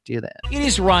hockey. Talk to you then. It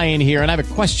is Ryan here, and I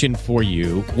have a question for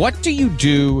you. What do you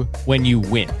do when you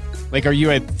win? Like, are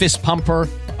you a fist pumper,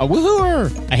 a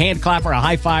woohooer, a hand clapper, a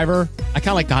high fiver? I kind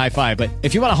of like the high five, but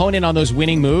if you want to hone in on those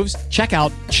winning moves, check out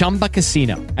Chumba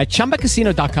Casino. At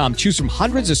ChumbaCasino.com, choose from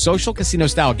hundreds of social casino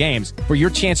style games for your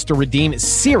chance to redeem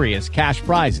serious cash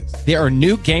prizes. There are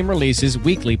new game releases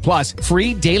weekly, plus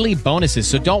free daily bonuses.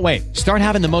 So don't wait. Start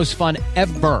having the most fun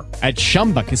ever at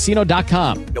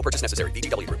ChumbaCasino.com. No purchase necessary.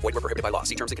 VGW Group. Void where prohibited by law.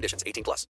 See terms and conditions. 18+.